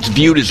wrong. It's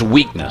viewed as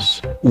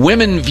weakness.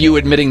 Women view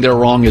admitting they're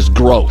wrong as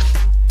growth.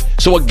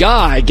 So a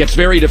guy gets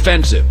very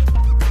defensive.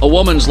 A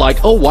woman's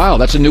like, oh, wow,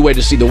 that's a new way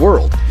to see the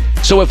world.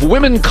 So if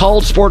women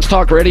called sports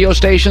talk radio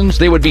stations,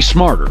 they would be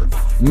smarter.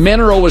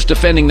 Men are always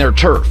defending their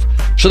turf.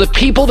 So the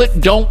people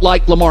that don't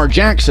like Lamar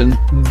Jackson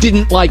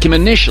didn't like him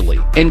initially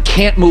and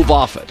can't move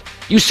off it.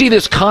 You see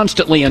this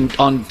constantly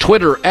on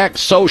Twitter,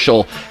 X,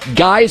 social.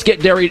 Guys get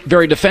very,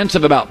 very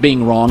defensive about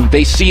being wrong.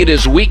 They see it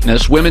as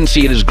weakness. Women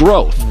see it as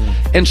growth.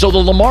 And so the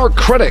Lamar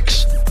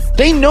critics,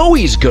 they know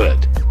he's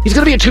good. He's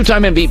going to be a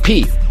 2-time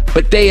MVP.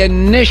 But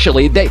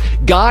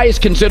guys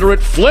consider it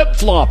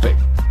flip-flopping.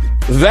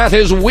 That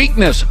is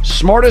weakness.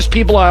 Smartest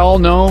people I all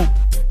know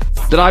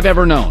that I've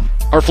ever known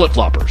are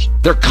flip-floppers.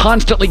 They're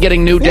constantly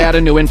getting new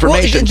data, new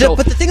information.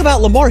 But the thing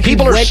about Lamar,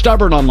 people are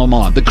stubborn on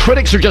Lamar. The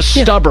critics are just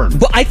stubborn.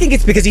 But I think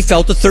it's because he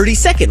fell to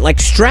 32nd. Like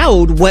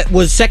Stroud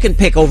was second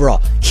pick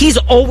overall. He's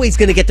always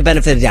going to get the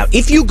benefit of the doubt.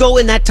 If you go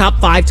in that top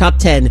 5, top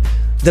 10,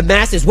 the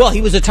masses,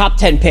 he was a top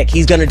 10 pick.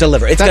 He's going to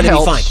deliver. It's going to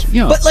be fine.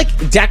 Yeah. But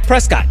like Dak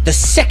Prescott, the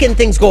second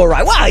things go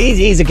awry,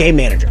 he's a game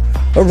manager.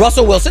 Or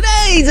Russell Wilson,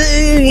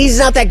 he's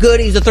not that good.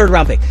 He's a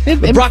third-round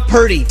pick. Brock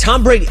Purdy,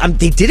 Tom Brady.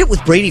 They did it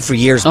with Brady for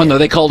years. Oh, no,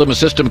 they called him a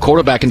system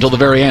quarterback until the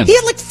very end. He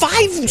had like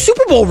 5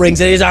 Super Bowl rings,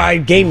 and he's our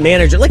game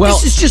manager.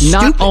 This is just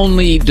not stupid.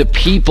 Only do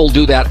people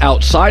do that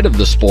outside of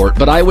the sport,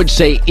 but I would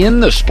say in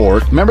the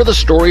sport, remember the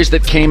stories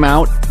that came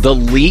out, the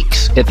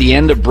leaks at the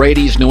end of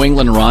Brady's New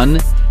England run?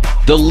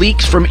 The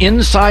leaks from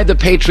inside the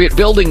Patriot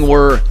building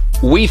were,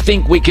 we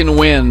think we can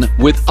win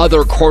with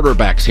other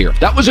quarterbacks here.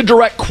 That was a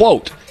direct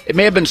quote. It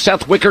may have been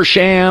Seth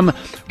Wickersham,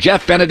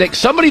 Jeff Benedict,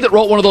 somebody that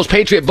wrote one of those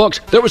Patriot books.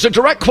 There was a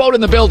direct quote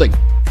in the building.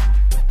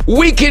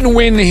 We can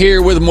win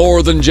here with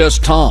more than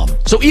just Tom.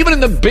 So even in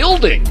the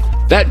building,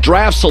 that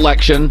draft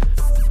selection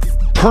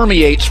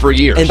permeates for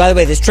years. And by the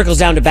way, this trickles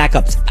down to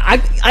backups.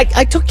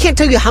 I can't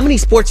tell you how many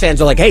sports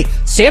fans are like, hey,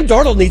 Sam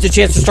Darnold needs a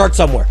chance to start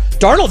somewhere.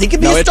 Darnold, he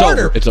could be a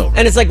starter. It's over.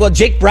 And it's like,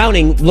 Jake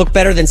Browning looked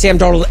better than Sam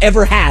Darnold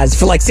ever has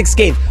for like 6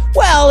 games.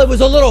 Well, it was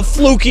a little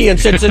fluky in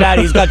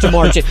Cincinnati. He's got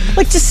Jamar Chase.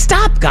 Like, just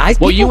stop, guys.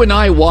 Well, you and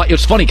I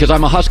it's funny because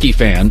I'm a Husky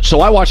fan, so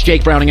I watched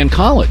Jake Browning in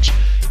college.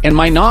 And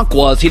my knock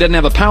was he didn't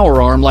have a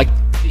power arm like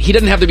he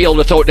didn't have to be able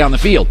to throw it down the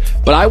field.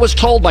 But I was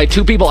told by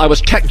two people,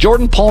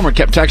 Jordan Palmer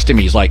kept texting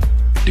me. He's like,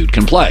 dude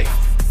can play.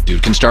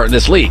 Dude can start in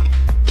this league.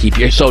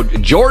 So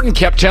Jordan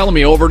kept telling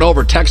me over and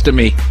over, texting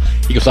me.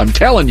 He goes, I'm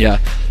telling you,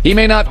 he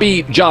may not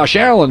be Josh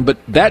Allen, but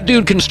that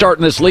dude can start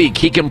in this league.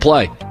 He can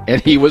play.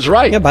 And he was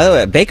right. Yeah, by the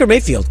way, Baker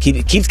Mayfield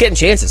keeps getting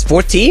chances.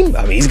 Fourth team,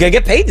 I mean, he's going to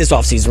get paid this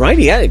offseason, right?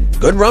 He had a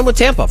good run with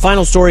Tampa.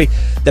 Final story,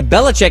 the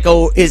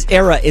Belichick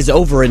era is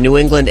over in New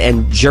England,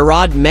 and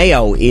Gerard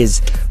Mayo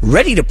is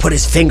ready to put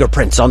his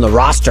fingerprints on the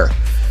roster.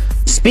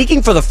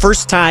 Speaking for the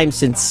first time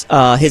since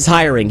his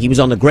hiring, he was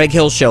on the Greg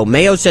Hill Show.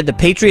 Mayo said the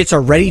Patriots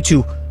are ready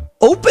to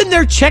open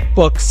their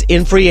checkbooks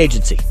in free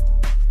agency.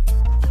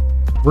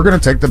 We're going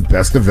to take the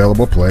best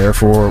available player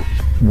for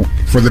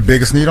the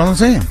biggest need on the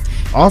team.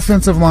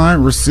 Offensive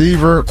line,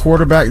 receiver,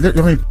 quarterback.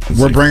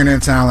 We're bringing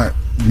in talent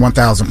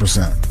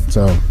 1,000%.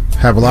 So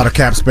have a lot of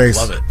cap space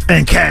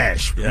and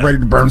cash. Yeah. Ready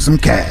to burn some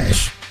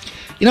cash.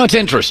 You know, it's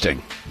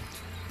interesting.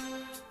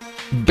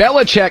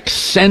 Belichick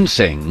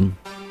sensing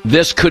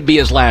this could be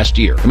his last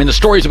year. I mean, the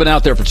stories have been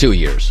out there for 2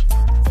 years.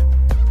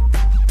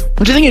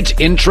 Don't you think it's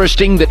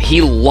interesting that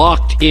he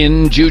locked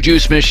in Juju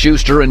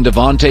Smith-Schuster and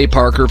Devontae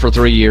Parker for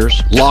 3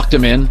 years? Locked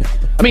him in?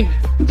 I mean,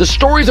 the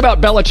stories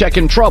about Belichick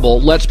in trouble,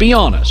 let's be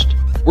honest,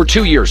 were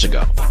 2 years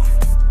ago.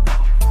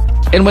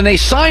 And when they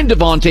signed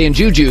Devontae and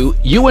Juju,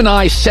 you and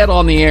I said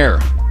on the air,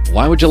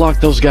 why would you lock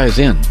those guys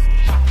in?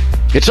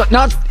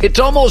 It's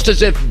almost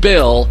as if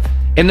Bill,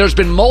 and there's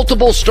been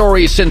multiple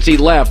stories since he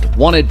left,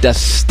 wanted to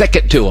stick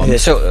it to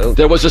him.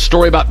 There was a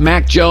story about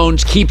Mac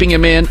Jones keeping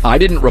him in. I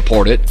didn't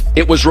report it.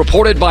 It was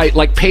reported by,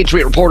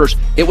 Patriot reporters.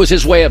 It was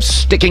his way of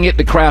sticking it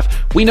to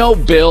Kraft. We know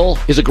Bill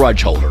is a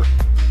grudge holder.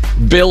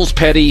 Bill's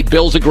petty.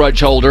 Bill's a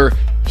grudge holder.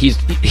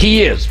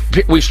 He is.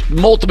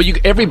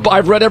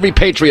 I've read every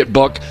Patriot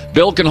book.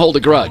 Bill can hold a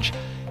grudge.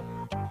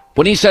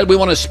 When he said we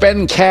want to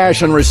spend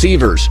cash on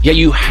receivers, yeah,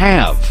 you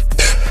have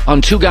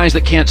on two guys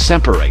that can't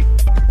separate.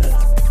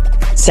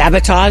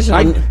 Sabotage?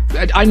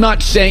 I'm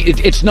not saying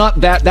it's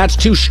not that. That's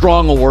too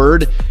strong a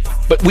word.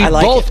 But we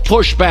both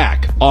pushed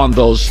back on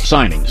those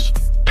signings.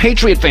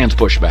 Patriot fans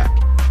pushed back.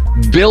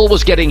 Bill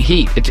was getting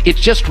heat. It's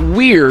just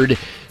weird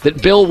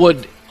that Bill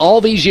would, all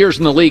these years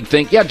in the league,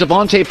 think, yeah,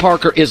 Devontae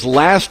Parker is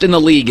last in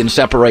the league in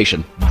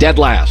separation. Dead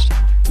last.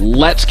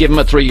 Let's give him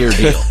a 3-year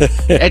deal.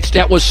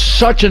 That was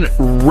such a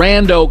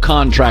rando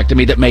contract to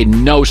me that made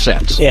no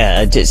sense.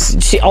 Yeah,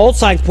 all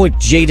signs point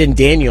Jaden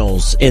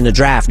Daniels in the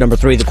draft, number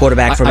 3, the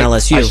quarterback from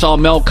LSU. I saw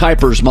Mel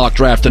Kiper's mock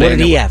draft today. What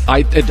did he have?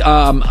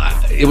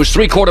 It was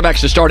 3 quarterbacks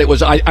to start.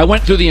 I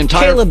went through the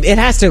entire... Caleb, it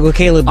has to go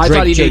Caleb. I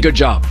thought he did a good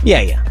job.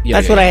 Yeah.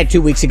 That's what I had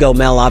 2 weeks ago.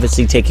 Mel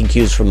obviously taking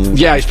cues from...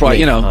 Yeah, he's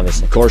probably,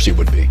 obviously. Of course he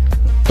would be.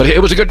 But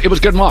it was a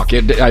good mock.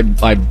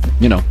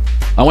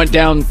 I went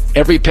down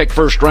every pick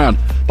first round.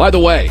 By the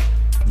way,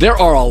 there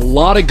are a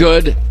lot of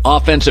good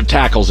offensive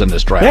tackles in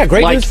this draft. Yeah,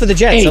 great news for the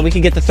Jets. So we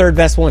can get the third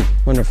best one.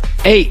 Wonderful.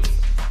 8.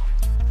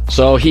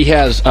 So he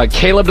has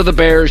Caleb to the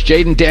Bears,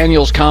 Jaden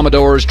Daniels,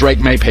 Commodores, Drake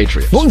May,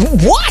 Patriots.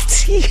 What?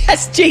 He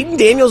has Jaden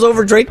Daniels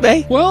over Drake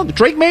May? Well,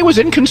 Drake May was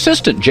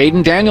inconsistent.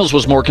 Jaden Daniels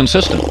was more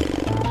consistent.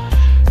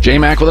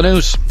 J-Mac with the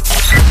news.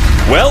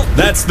 Well,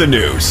 that's the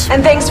news.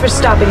 And thanks for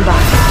stopping by.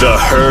 The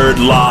Herd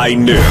Lie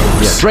News.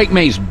 Yeah, Drake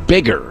May's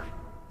bigger,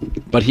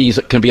 but he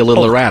can be a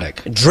little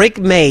erratic. Drake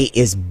May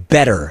is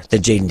better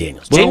than Jaden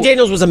Daniels. Jaden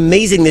Daniels was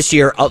amazing this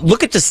year.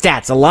 Look at the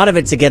stats. A lot of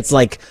it's against,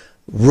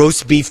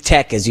 roast beef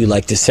tech, as you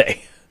like to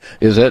say.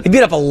 Is it? He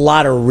beat up a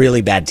lot of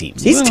really bad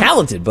teams. He's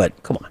talented,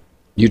 but come on.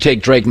 You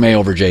take Drake May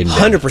over Jaden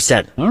Daniels.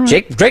 100%.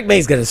 Right. Drake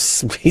May's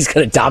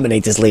gonna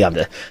dominate this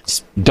league.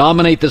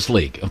 Dominate this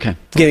league. Okay.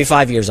 Give me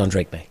 5 years on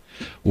Drake May.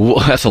 Well,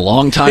 that's a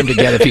long time to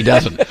get if he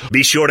doesn't.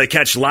 Be sure to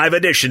catch live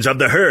editions of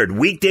The Herd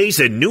weekdays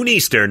at noon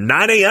Eastern,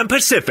 9 a.m.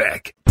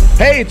 Pacific.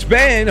 Hey, it's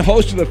Ben,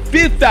 host of the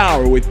 5th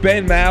Hour with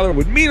Ben Maller. It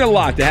would mean a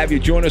lot to have you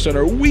join us on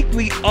our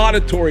weekly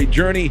auditory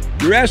journey.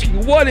 You're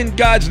asking, what in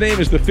God's name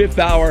is the 5th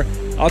Hour?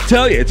 I'll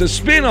tell you, it's a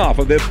spin-off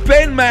of the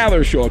Ben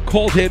Maller Show, a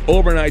cult hit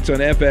overnights on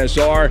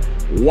FSR.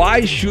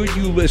 Why should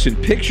you listen?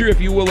 Picture,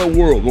 if you will, a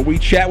world where we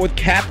chat with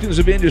captains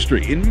of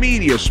industry in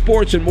media,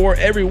 sports, and more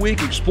every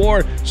week.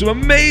 Explore some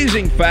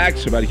amazing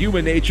facts about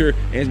human nature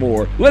and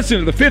more. Listen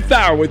to the 5th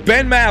Hour with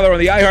Ben Maller on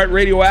the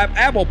iHeartRadio app,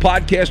 Apple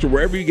Podcast, or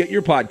wherever you get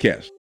your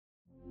podcasts.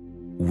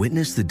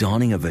 Witness the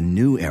dawning of a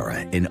new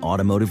era in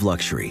automotive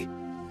luxury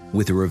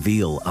with a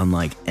reveal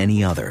unlike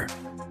any other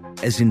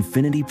as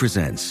Infiniti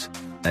presents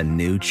a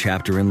new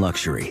chapter in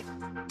luxury,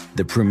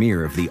 the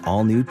premiere of the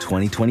all-new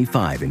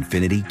 2025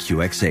 Infiniti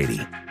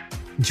QX80.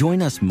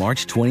 Join us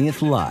March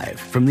 20th live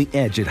from the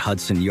Edge at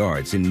Hudson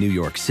Yards in New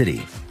York City,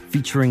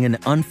 featuring an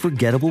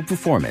unforgettable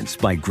performance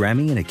by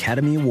Grammy and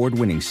Academy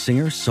Award-winning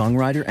singer,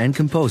 songwriter, and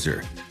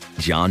composer,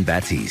 Jon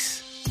Batiste.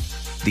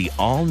 The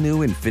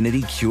all-new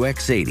Infiniti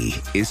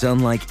QX80 is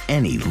unlike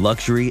any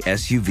luxury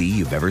SUV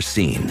you've ever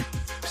seen.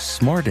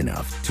 Smart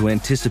enough to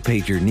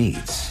anticipate your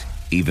needs,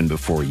 even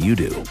before you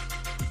do.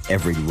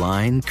 Every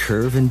line,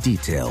 curve, and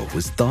detail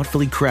was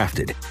thoughtfully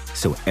crafted,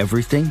 so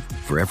everything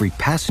for every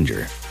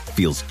passenger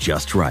feels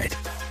just right.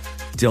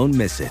 Don't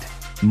miss it.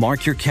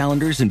 Mark your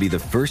calendars and be the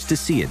first to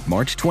see it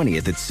March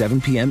 20th at 7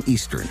 p.m.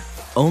 Eastern,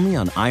 only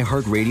on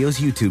iHeartRadio's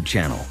YouTube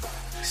channel.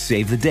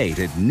 Save the date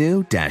at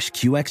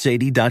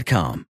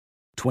new-QX80.com.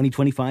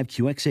 2025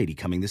 QX80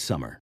 coming this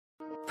summer.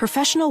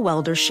 Professional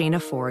welder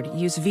Shayna Ford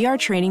used VR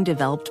training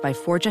developed by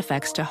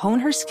ForgeFX to hone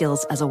her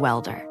skills as a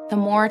welder. The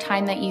more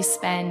time that you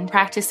spend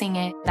practicing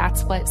it,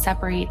 that's what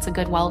separates a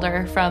good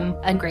welder from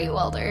a great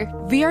welder.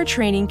 VR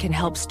training can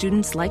help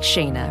students like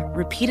Shayna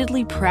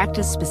repeatedly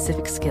practice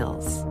specific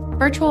skills.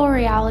 Virtual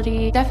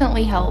reality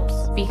definitely helps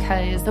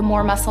because the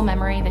more muscle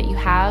memory that you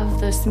have,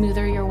 the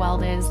smoother your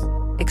weld is.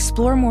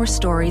 Explore more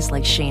stories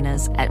like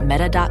Shayna's at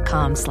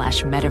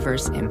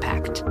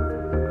meta.com/metaverseimpact.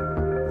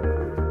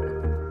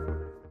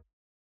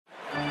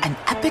 An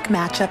epic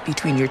matchup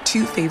between your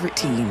two favorite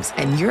teams,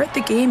 and you're at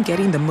the game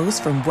getting the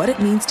most from what it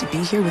means to be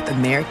here with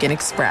American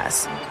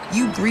Express.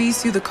 You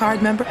breeze through the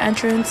card member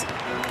entrance,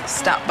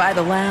 stop by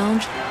the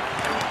lounge.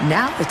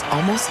 Now it's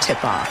almost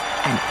tip-off,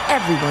 and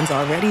everyone's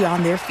already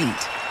on their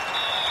feet.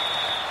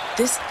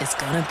 This is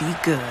gonna be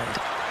good.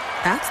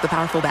 That's the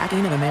powerful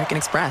backing of American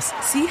Express.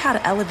 See how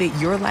to elevate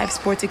your live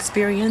sports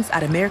experience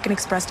at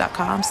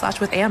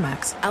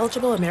americanexpress.com/withAmex.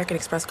 Eligible American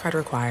Express card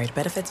required.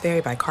 Benefits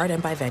vary by card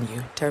and by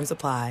venue. Terms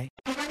apply.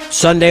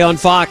 Sunday on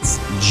Fox,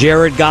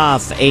 Jared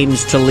Goff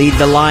aims to lead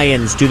the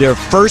Lions to their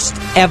first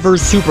ever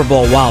Super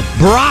Bowl, while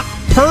Brock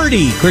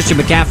Purdy, Christian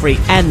McCaffrey,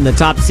 and the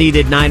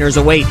top-seeded Niners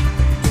await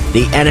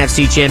the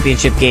NFC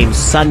Championship game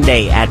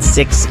Sunday at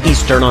 6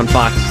 Eastern on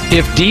Fox.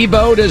 If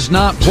Debo does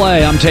not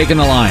play, I'm taking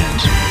the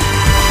Lions.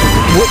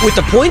 With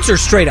the points or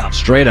straight up?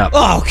 Straight up.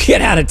 Oh,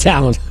 get out of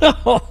town.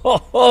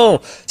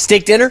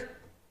 Steak dinner?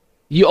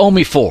 You owe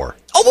me 4.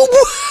 Oh,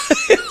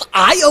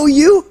 I owe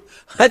you?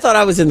 I thought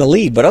I was in the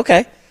lead, but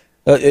okay.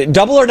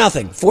 Double or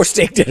nothing. 4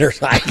 steak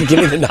dinners. I can give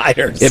you the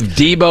Niners. If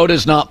Debo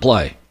does not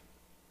play.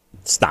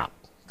 Stop.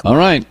 All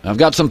right. I've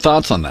got some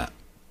thoughts on that.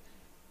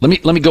 Let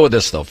me go with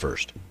this, though,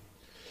 first.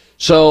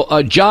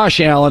 So, Josh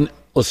Allen,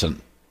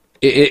 listen,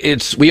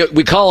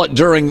 we call it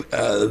during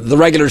the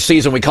regular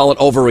season, we call it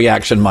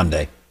Overreaction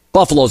Monday.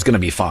 Buffalo's going to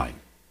be fine.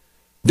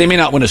 They may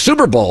not win a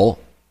Super Bowl.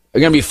 They're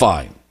going to be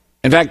fine.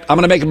 In fact, I'm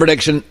going to make a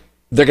prediction.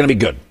 They're going to be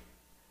good.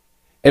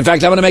 In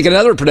fact, I'm going to make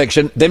another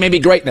prediction. They may be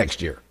great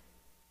next year.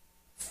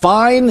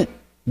 Fine,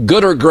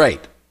 good, or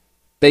great.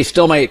 They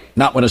still may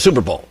not win a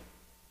Super Bowl.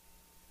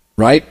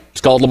 Right?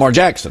 It's called Lamar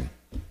Jackson.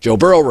 Joe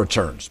Burrow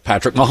returns.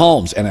 Patrick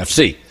Mahomes,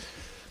 NFC.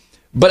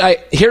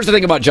 But here's the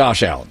thing about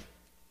Josh Allen.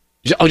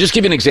 I'll just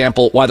give you an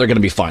example why they're going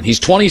to be fine. He's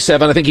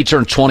 27. I think he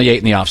turned 28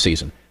 in the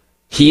offseason.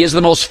 He is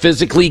the most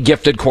physically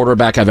gifted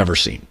quarterback I've ever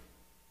seen.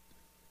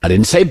 I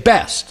didn't say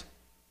best.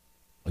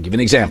 I'll give you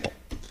an example.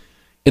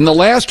 In the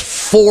last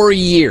 4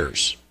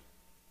 years,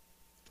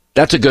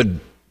 that's a good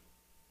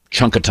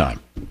chunk of time.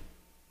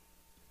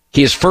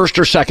 He is first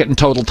or second in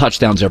total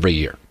touchdowns every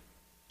year.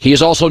 He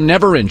is also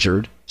never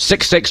injured.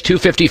 6'6",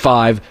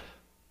 255,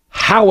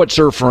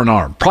 howitzer for an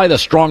arm. Probably the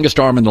strongest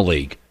arm in the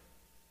league.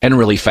 And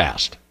really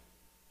fast.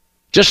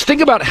 Just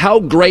think about how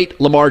great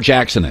Lamar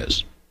Jackson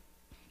is.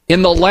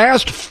 In the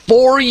last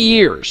 4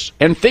 years,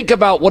 and think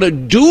about what a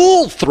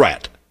dual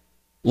threat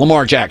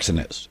Lamar Jackson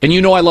is. And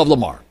you know I love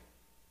Lamar.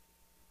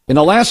 In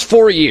the last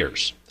 4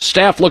 years,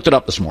 staff looked it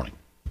up this morning.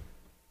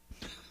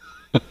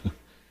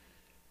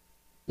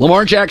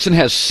 Lamar Jackson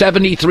has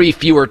 73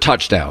 fewer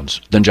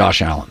touchdowns than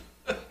Josh Allen.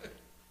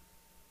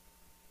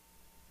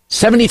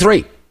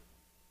 73.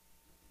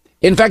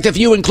 In fact, if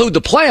you include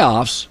the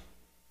playoffs,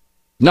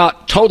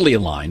 not totally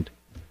aligned,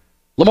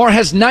 Lamar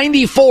has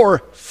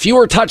 94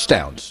 fewer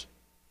touchdowns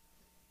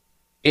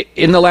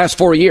in the last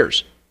 4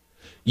 years.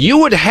 You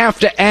would have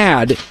to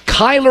add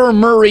Kyler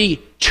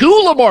Murray to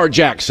Lamar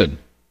Jackson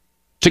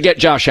to get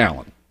Josh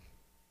Allen.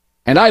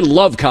 And I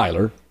love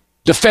Kyler,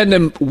 defend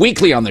him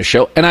weekly on this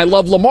show, and I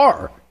love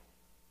Lamar.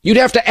 You'd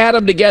have to add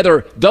them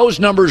together. Those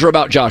numbers are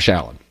about Josh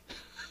Allen.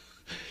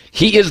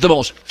 He is the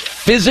most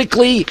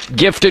physically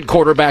gifted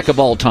quarterback of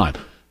all time.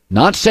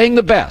 Not saying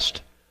the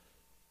best.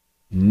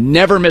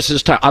 Never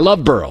misses time. I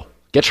love Burrow.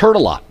 Gets hurt a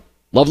lot.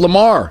 Love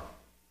Lamar.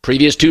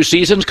 Previous 2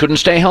 seasons, couldn't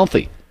stay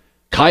healthy.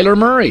 Kyler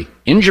Murray,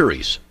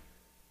 injuries.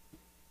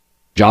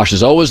 Josh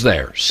is always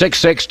there.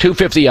 6'6",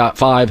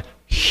 255,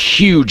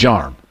 huge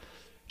arm.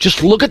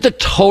 Just look at the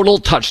total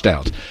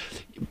touchdowns.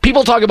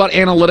 People talk about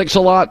analytics a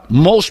lot.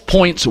 Most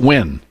points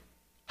win.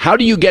 How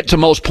do you get to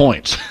most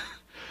points?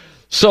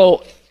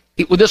 So,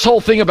 with this whole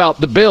thing about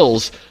the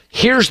Bills,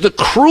 here's the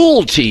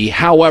cruelty,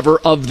 however,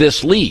 of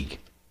this league.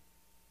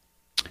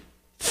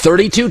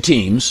 32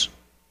 teams,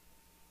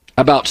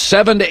 about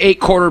 7 to 8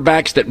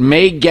 quarterbacks that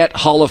may get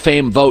Hall of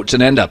Fame votes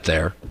and end up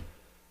there,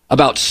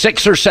 about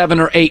 6 or 7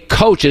 or 8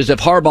 coaches, if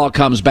Harbaugh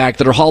comes back,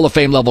 that are Hall of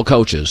Fame level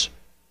coaches.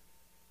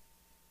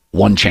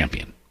 1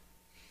 champion.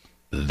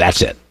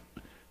 That's it.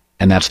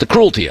 And that's the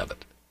cruelty of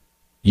it.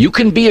 You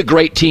can be a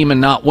great team and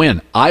not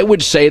win. I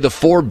would say the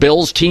 4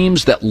 Bills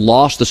teams that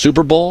lost the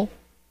Super Bowl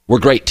were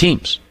great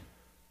teams.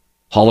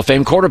 Hall of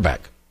Fame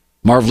quarterback.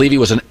 Marv Levy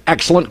was an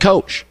excellent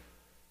coach.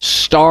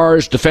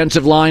 Stars,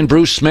 defensive line,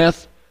 Bruce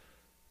Smith.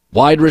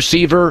 wide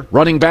receiver,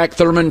 running back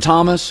Thurman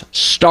Thomas,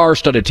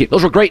 star-studded team.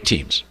 Those were great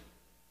teams.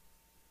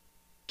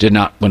 Did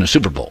not win a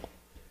Super Bowl.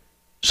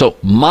 So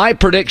my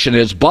prediction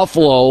is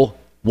Buffalo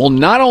will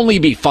not only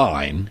be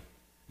fine,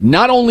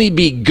 not only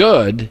be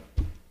good,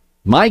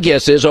 my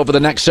guess is over the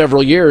next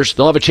several years,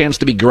 they'll have a chance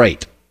to be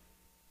great.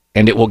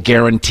 And it will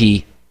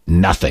guarantee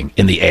nothing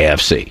in the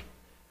AFC.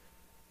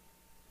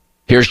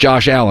 Here's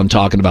Josh Allen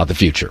talking about the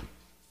future.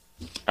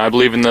 I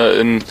believe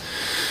in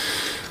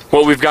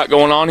what we've got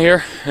going on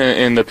here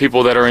and the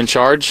people that are in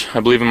charge. I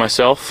believe in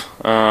myself,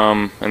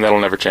 and that'll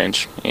never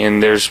change.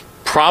 And there's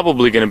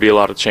probably going to be a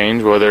lot of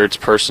change, whether it's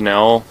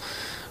personnel,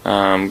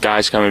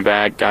 guys coming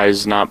back,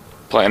 guys not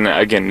playing.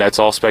 Again, that's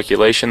all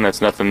speculation.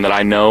 That's nothing that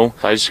I know.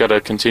 I just got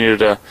to continue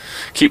to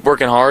keep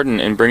working hard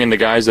and bringing the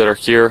guys that are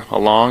here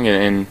along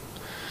and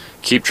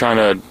keep trying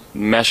to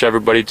mesh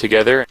everybody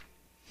together.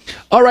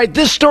 All right,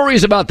 this story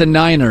is about the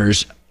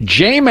Niners.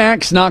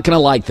 J-Mac's not going to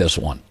like this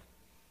one.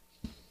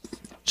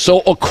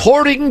 So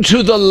according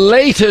to the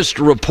latest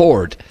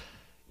report,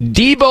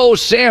 Deebo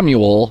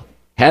Samuel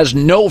has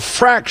no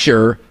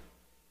fracture,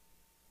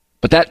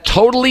 but that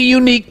totally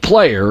unique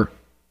player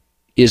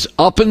is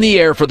up in the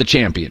air for the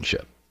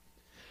championship.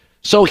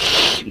 So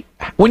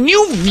when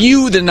you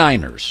view the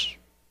Niners,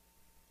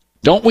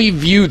 don't we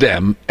view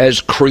them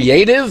as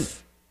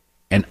creative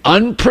and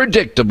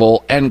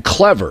unpredictable and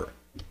clever?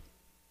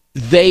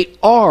 They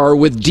are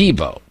with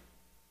Deebo.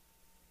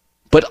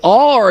 But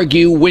I'll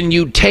argue when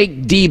you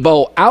take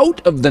Deebo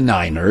out of the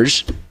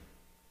Niners,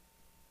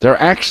 they're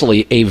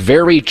actually a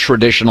very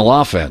traditional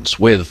offense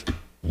with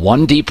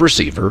one deep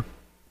receiver,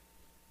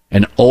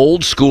 an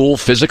old school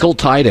physical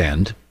tight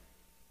end,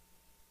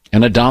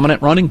 and a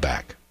dominant running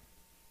back.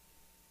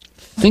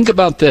 Think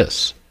about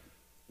this.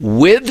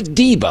 With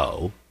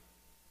Deebo,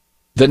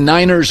 the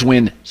Niners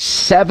win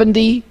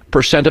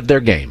 70% of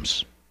their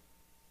games.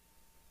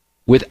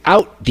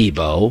 Without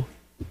Deebo,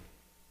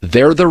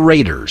 they're the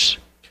Raiders,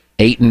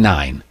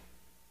 8-9,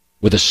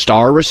 with a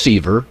star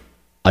receiver,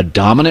 a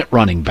dominant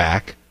running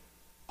back,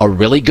 a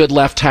really good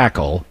left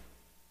tackle,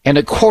 and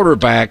a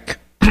quarterback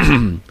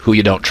who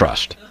you don't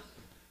trust,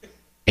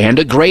 and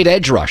a great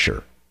edge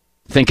rusher.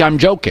 Think I'm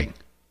joking.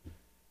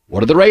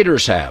 What do the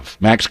Raiders have?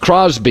 Max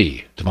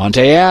Crosby,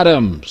 Devontae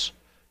Adams,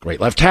 great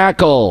left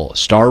tackle,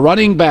 star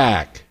running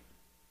back.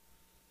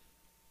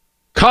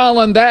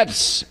 Colin,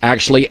 that's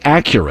actually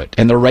accurate.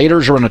 And the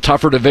Raiders are in a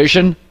tougher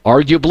division,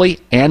 arguably,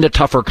 and a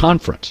tougher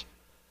conference.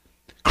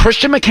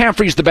 Christian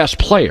McCaffrey's the best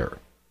player.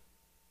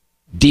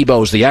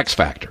 Deebo's the X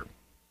factor.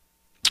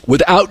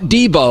 Without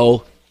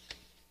Deebo,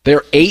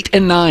 they're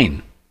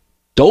 8-9.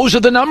 Those are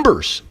the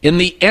numbers in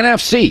the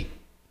NFC.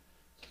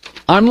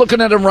 I'm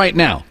looking at them right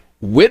now.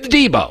 With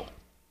Deebo,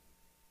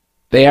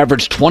 they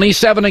average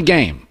 27 a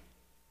game.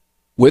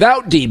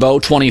 Without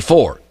Deebo,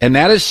 24. And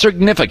that is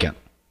significant.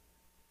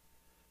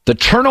 The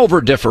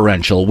turnover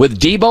differential with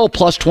Deebo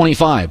plus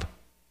 25.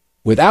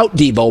 Without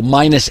Deebo,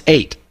 minus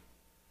 8.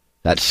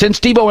 That's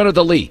since Deebo entered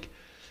the league.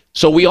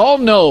 So we all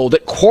know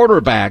that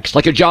quarterbacks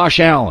like a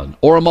Josh Allen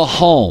or a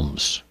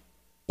Mahomes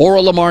or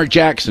a Lamar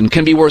Jackson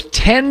can be worth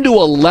 10 to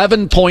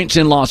 11 points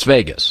in Las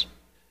Vegas.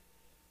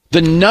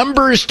 The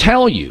numbers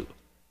tell you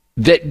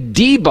that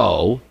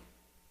Deebo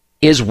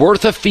is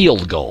worth a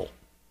field goal.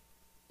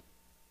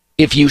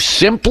 If you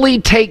simply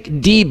take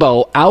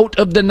Deebo out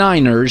of the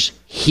Niners,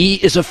 he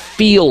is a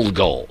field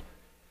goal.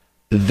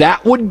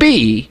 That would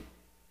be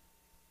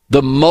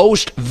the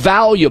most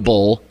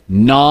valuable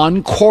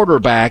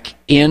non-quarterback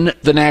in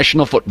the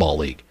National Football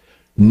League.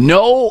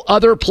 No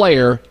other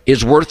player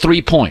is worth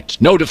 3 points.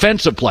 No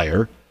defensive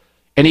player,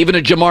 and even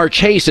a Jamar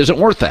Chase isn't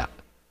worth that.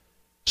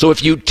 So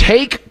if you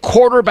take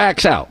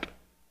quarterbacks out,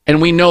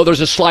 and we know there's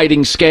a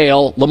sliding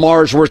scale,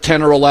 Lamar's worth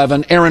 10 or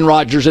 11, Aaron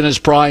Rodgers in his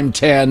prime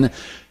 10,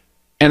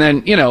 and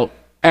then,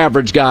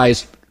 average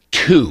guys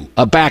 2,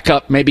 a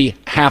backup maybe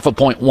half a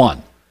point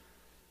 1.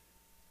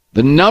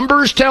 The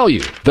numbers tell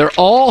you, they're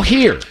all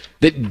here,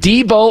 that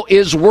Deebo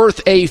is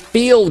worth a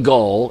field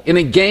goal in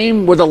a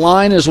game where the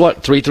line is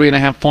what,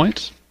 3.5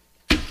 points?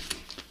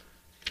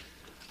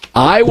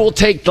 I will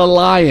take the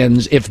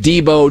Lions if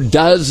Deebo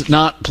does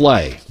not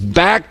play.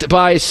 Backed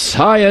by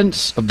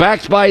science,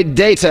 backed by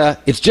data,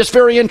 it's just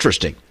very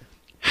interesting.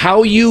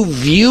 How you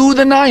view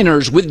the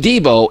Niners with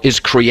Deebo is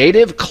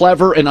creative,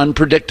 clever, and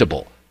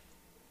unpredictable.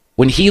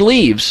 When he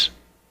leaves,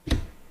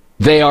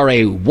 they are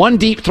a one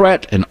deep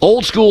threat, an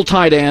old school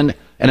tight end,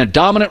 and a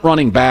dominant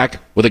running back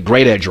with a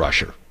great edge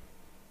rusher.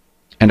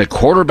 And a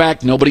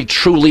quarterback nobody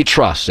truly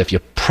trusts if you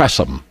press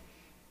them.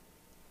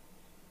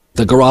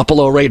 The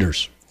Garoppolo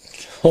Raiders.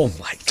 Oh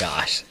my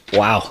gosh!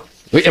 Wow.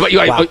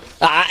 Wow.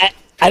 I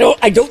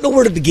don't know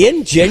where to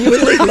begin.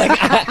 Genuinely,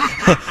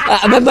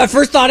 my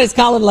first thought is,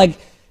 Colin,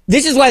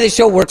 this is why this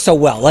show works so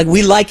well.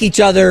 We like each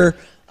other,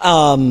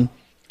 and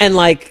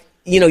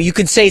you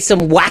could say some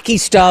wacky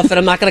stuff, and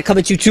I'm not going to come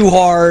at you too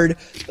hard.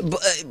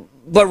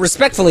 But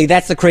respectfully,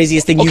 that's the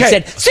craziest thing you've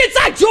said since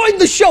I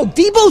joined the show.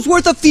 Deebo's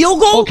worth a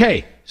field goal.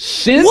 Okay,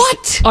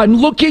 what? I'm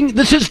looking.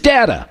 This is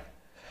data.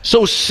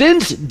 So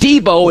since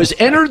Deebo has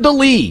entered the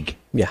league,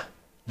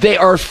 They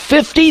are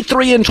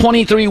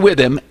 53-23 with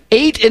him,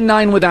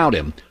 8-9 without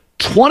him,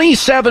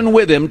 27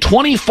 with him,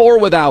 24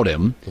 without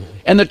him,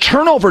 and the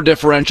turnover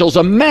differential's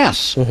a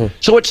mess.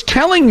 So it's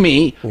telling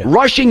me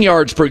rushing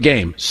yards per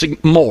game,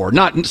 more,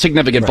 not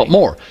significant, but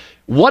more.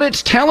 What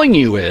it's telling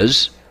you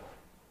is,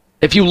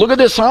 if you look at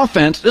this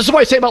offense, this is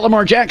what I say about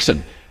Lamar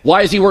Jackson.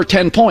 Why is he worth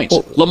 10 points?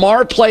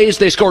 Lamar plays,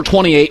 they score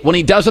 28. When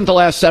he doesn't the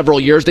last several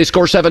years, they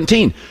score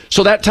 17.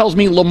 So that tells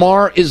me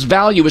Lamar's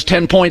value is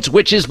 10 points,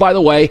 which is, by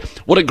the way,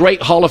 what a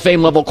great Hall of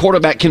Fame level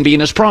quarterback can be in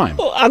his prime.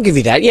 Well, I'll give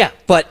you that, yeah.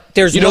 But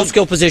there's no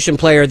skill position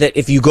player that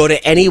if you go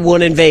to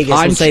anyone in Vegas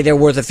will say they're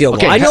worth a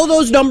field goal. I know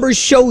those numbers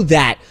show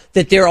that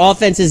their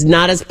offense is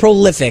not as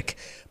prolific.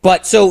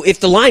 But so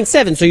if the line's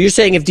 7, so you're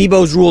saying if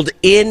Debo's ruled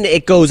in,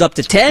 it goes up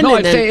to 10? No,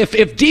 I'd say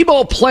if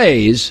Debo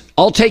plays,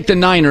 I'll take the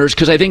Niners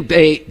because I think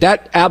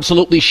that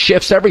absolutely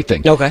shifts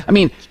everything. Okay. I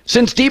mean,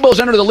 since Debo's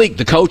entered the league,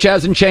 the coach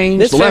hasn't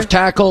changed, the left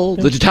tackle,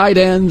 the tight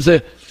ends.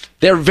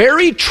 They're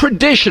very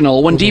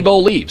traditional when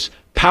Debo leaves.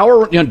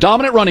 Power,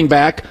 dominant running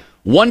back,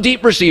 one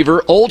deep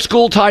receiver, old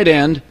school tight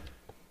end.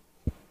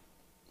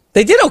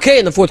 They did okay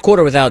in the fourth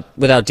quarter without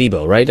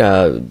Debo, right?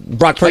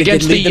 Brock Purdy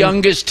against the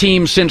youngest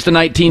team since the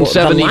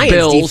 1970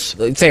 Bills.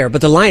 Fair,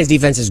 but the Lions'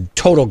 defense is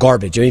total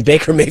garbage. I mean,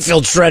 Baker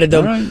Mayfield shredded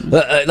them.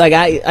 Right.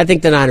 I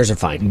think the Niners are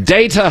fine.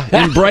 Data,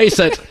 embrace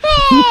it.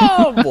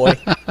 Oh, boy.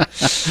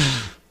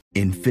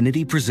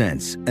 Infiniti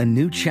presents a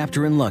new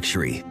chapter in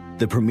luxury.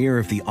 The premiere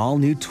of the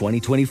all-new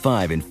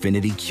 2025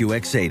 Infiniti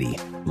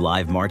QX80.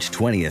 Live March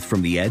 20th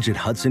from the Edge at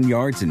Hudson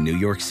Yards in New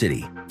York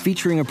City.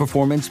 Featuring a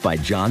performance by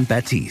John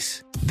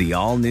Batiste. The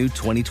all-new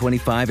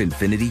 2025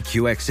 Infiniti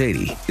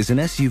QX80 is an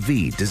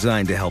SUV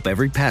designed to help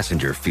every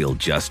passenger feel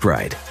just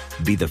right.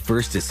 Be the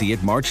first to see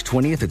it March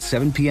 20th at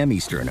 7 p.m.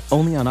 Eastern,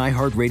 only on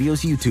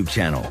iHeartRadio's YouTube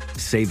channel.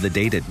 Save the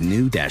date at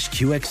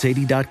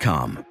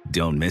new-QX80.com.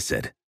 Don't miss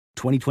it.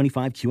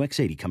 2025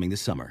 QX80 coming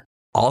this summer.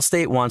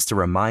 Allstate wants to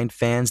remind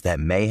fans that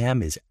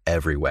mayhem is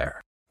everywhere.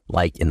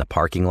 Like in the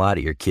parking lot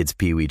at your kid's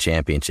Pee Wee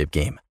Championship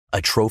game.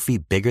 A trophy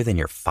bigger than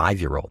your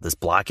 5-year-old is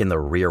blocking the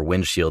rear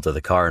windshield of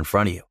the car in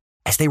front of you.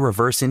 As they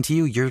reverse into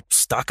you, you're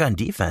stuck on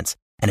defense.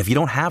 And if you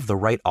don't have the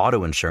right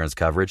auto insurance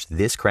coverage,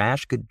 this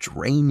crash could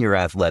drain your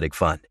athletic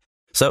fund.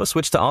 So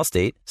switch to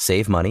Allstate,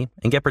 save money,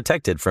 and get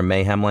protected from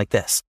mayhem like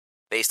this.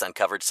 Based on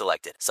coverage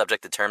selected,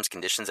 subject to terms,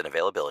 conditions, and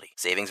availability.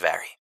 Savings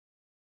vary.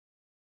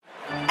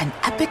 An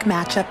epic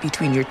matchup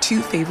between your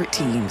two favorite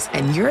teams,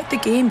 and you're at the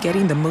game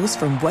getting the most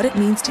from what it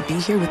means to be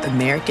here with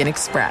American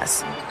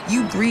Express.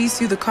 You breeze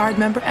through the card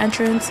member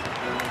entrance,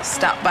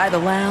 stop by the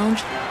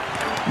lounge.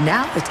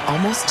 Now it's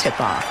almost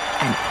tip-off,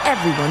 and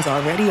everyone's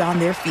already on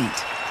their feet.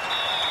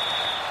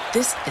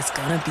 This is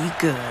gonna be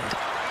good.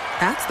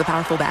 That's the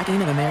powerful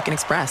backing of American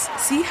Express.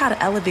 See how to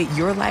elevate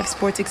your live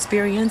sports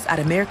experience at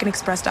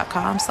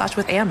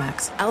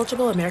americanexpress.com/withAmex.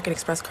 Eligible American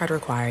Express card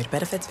required.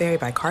 Benefits vary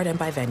by card and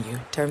by venue.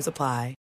 Terms apply.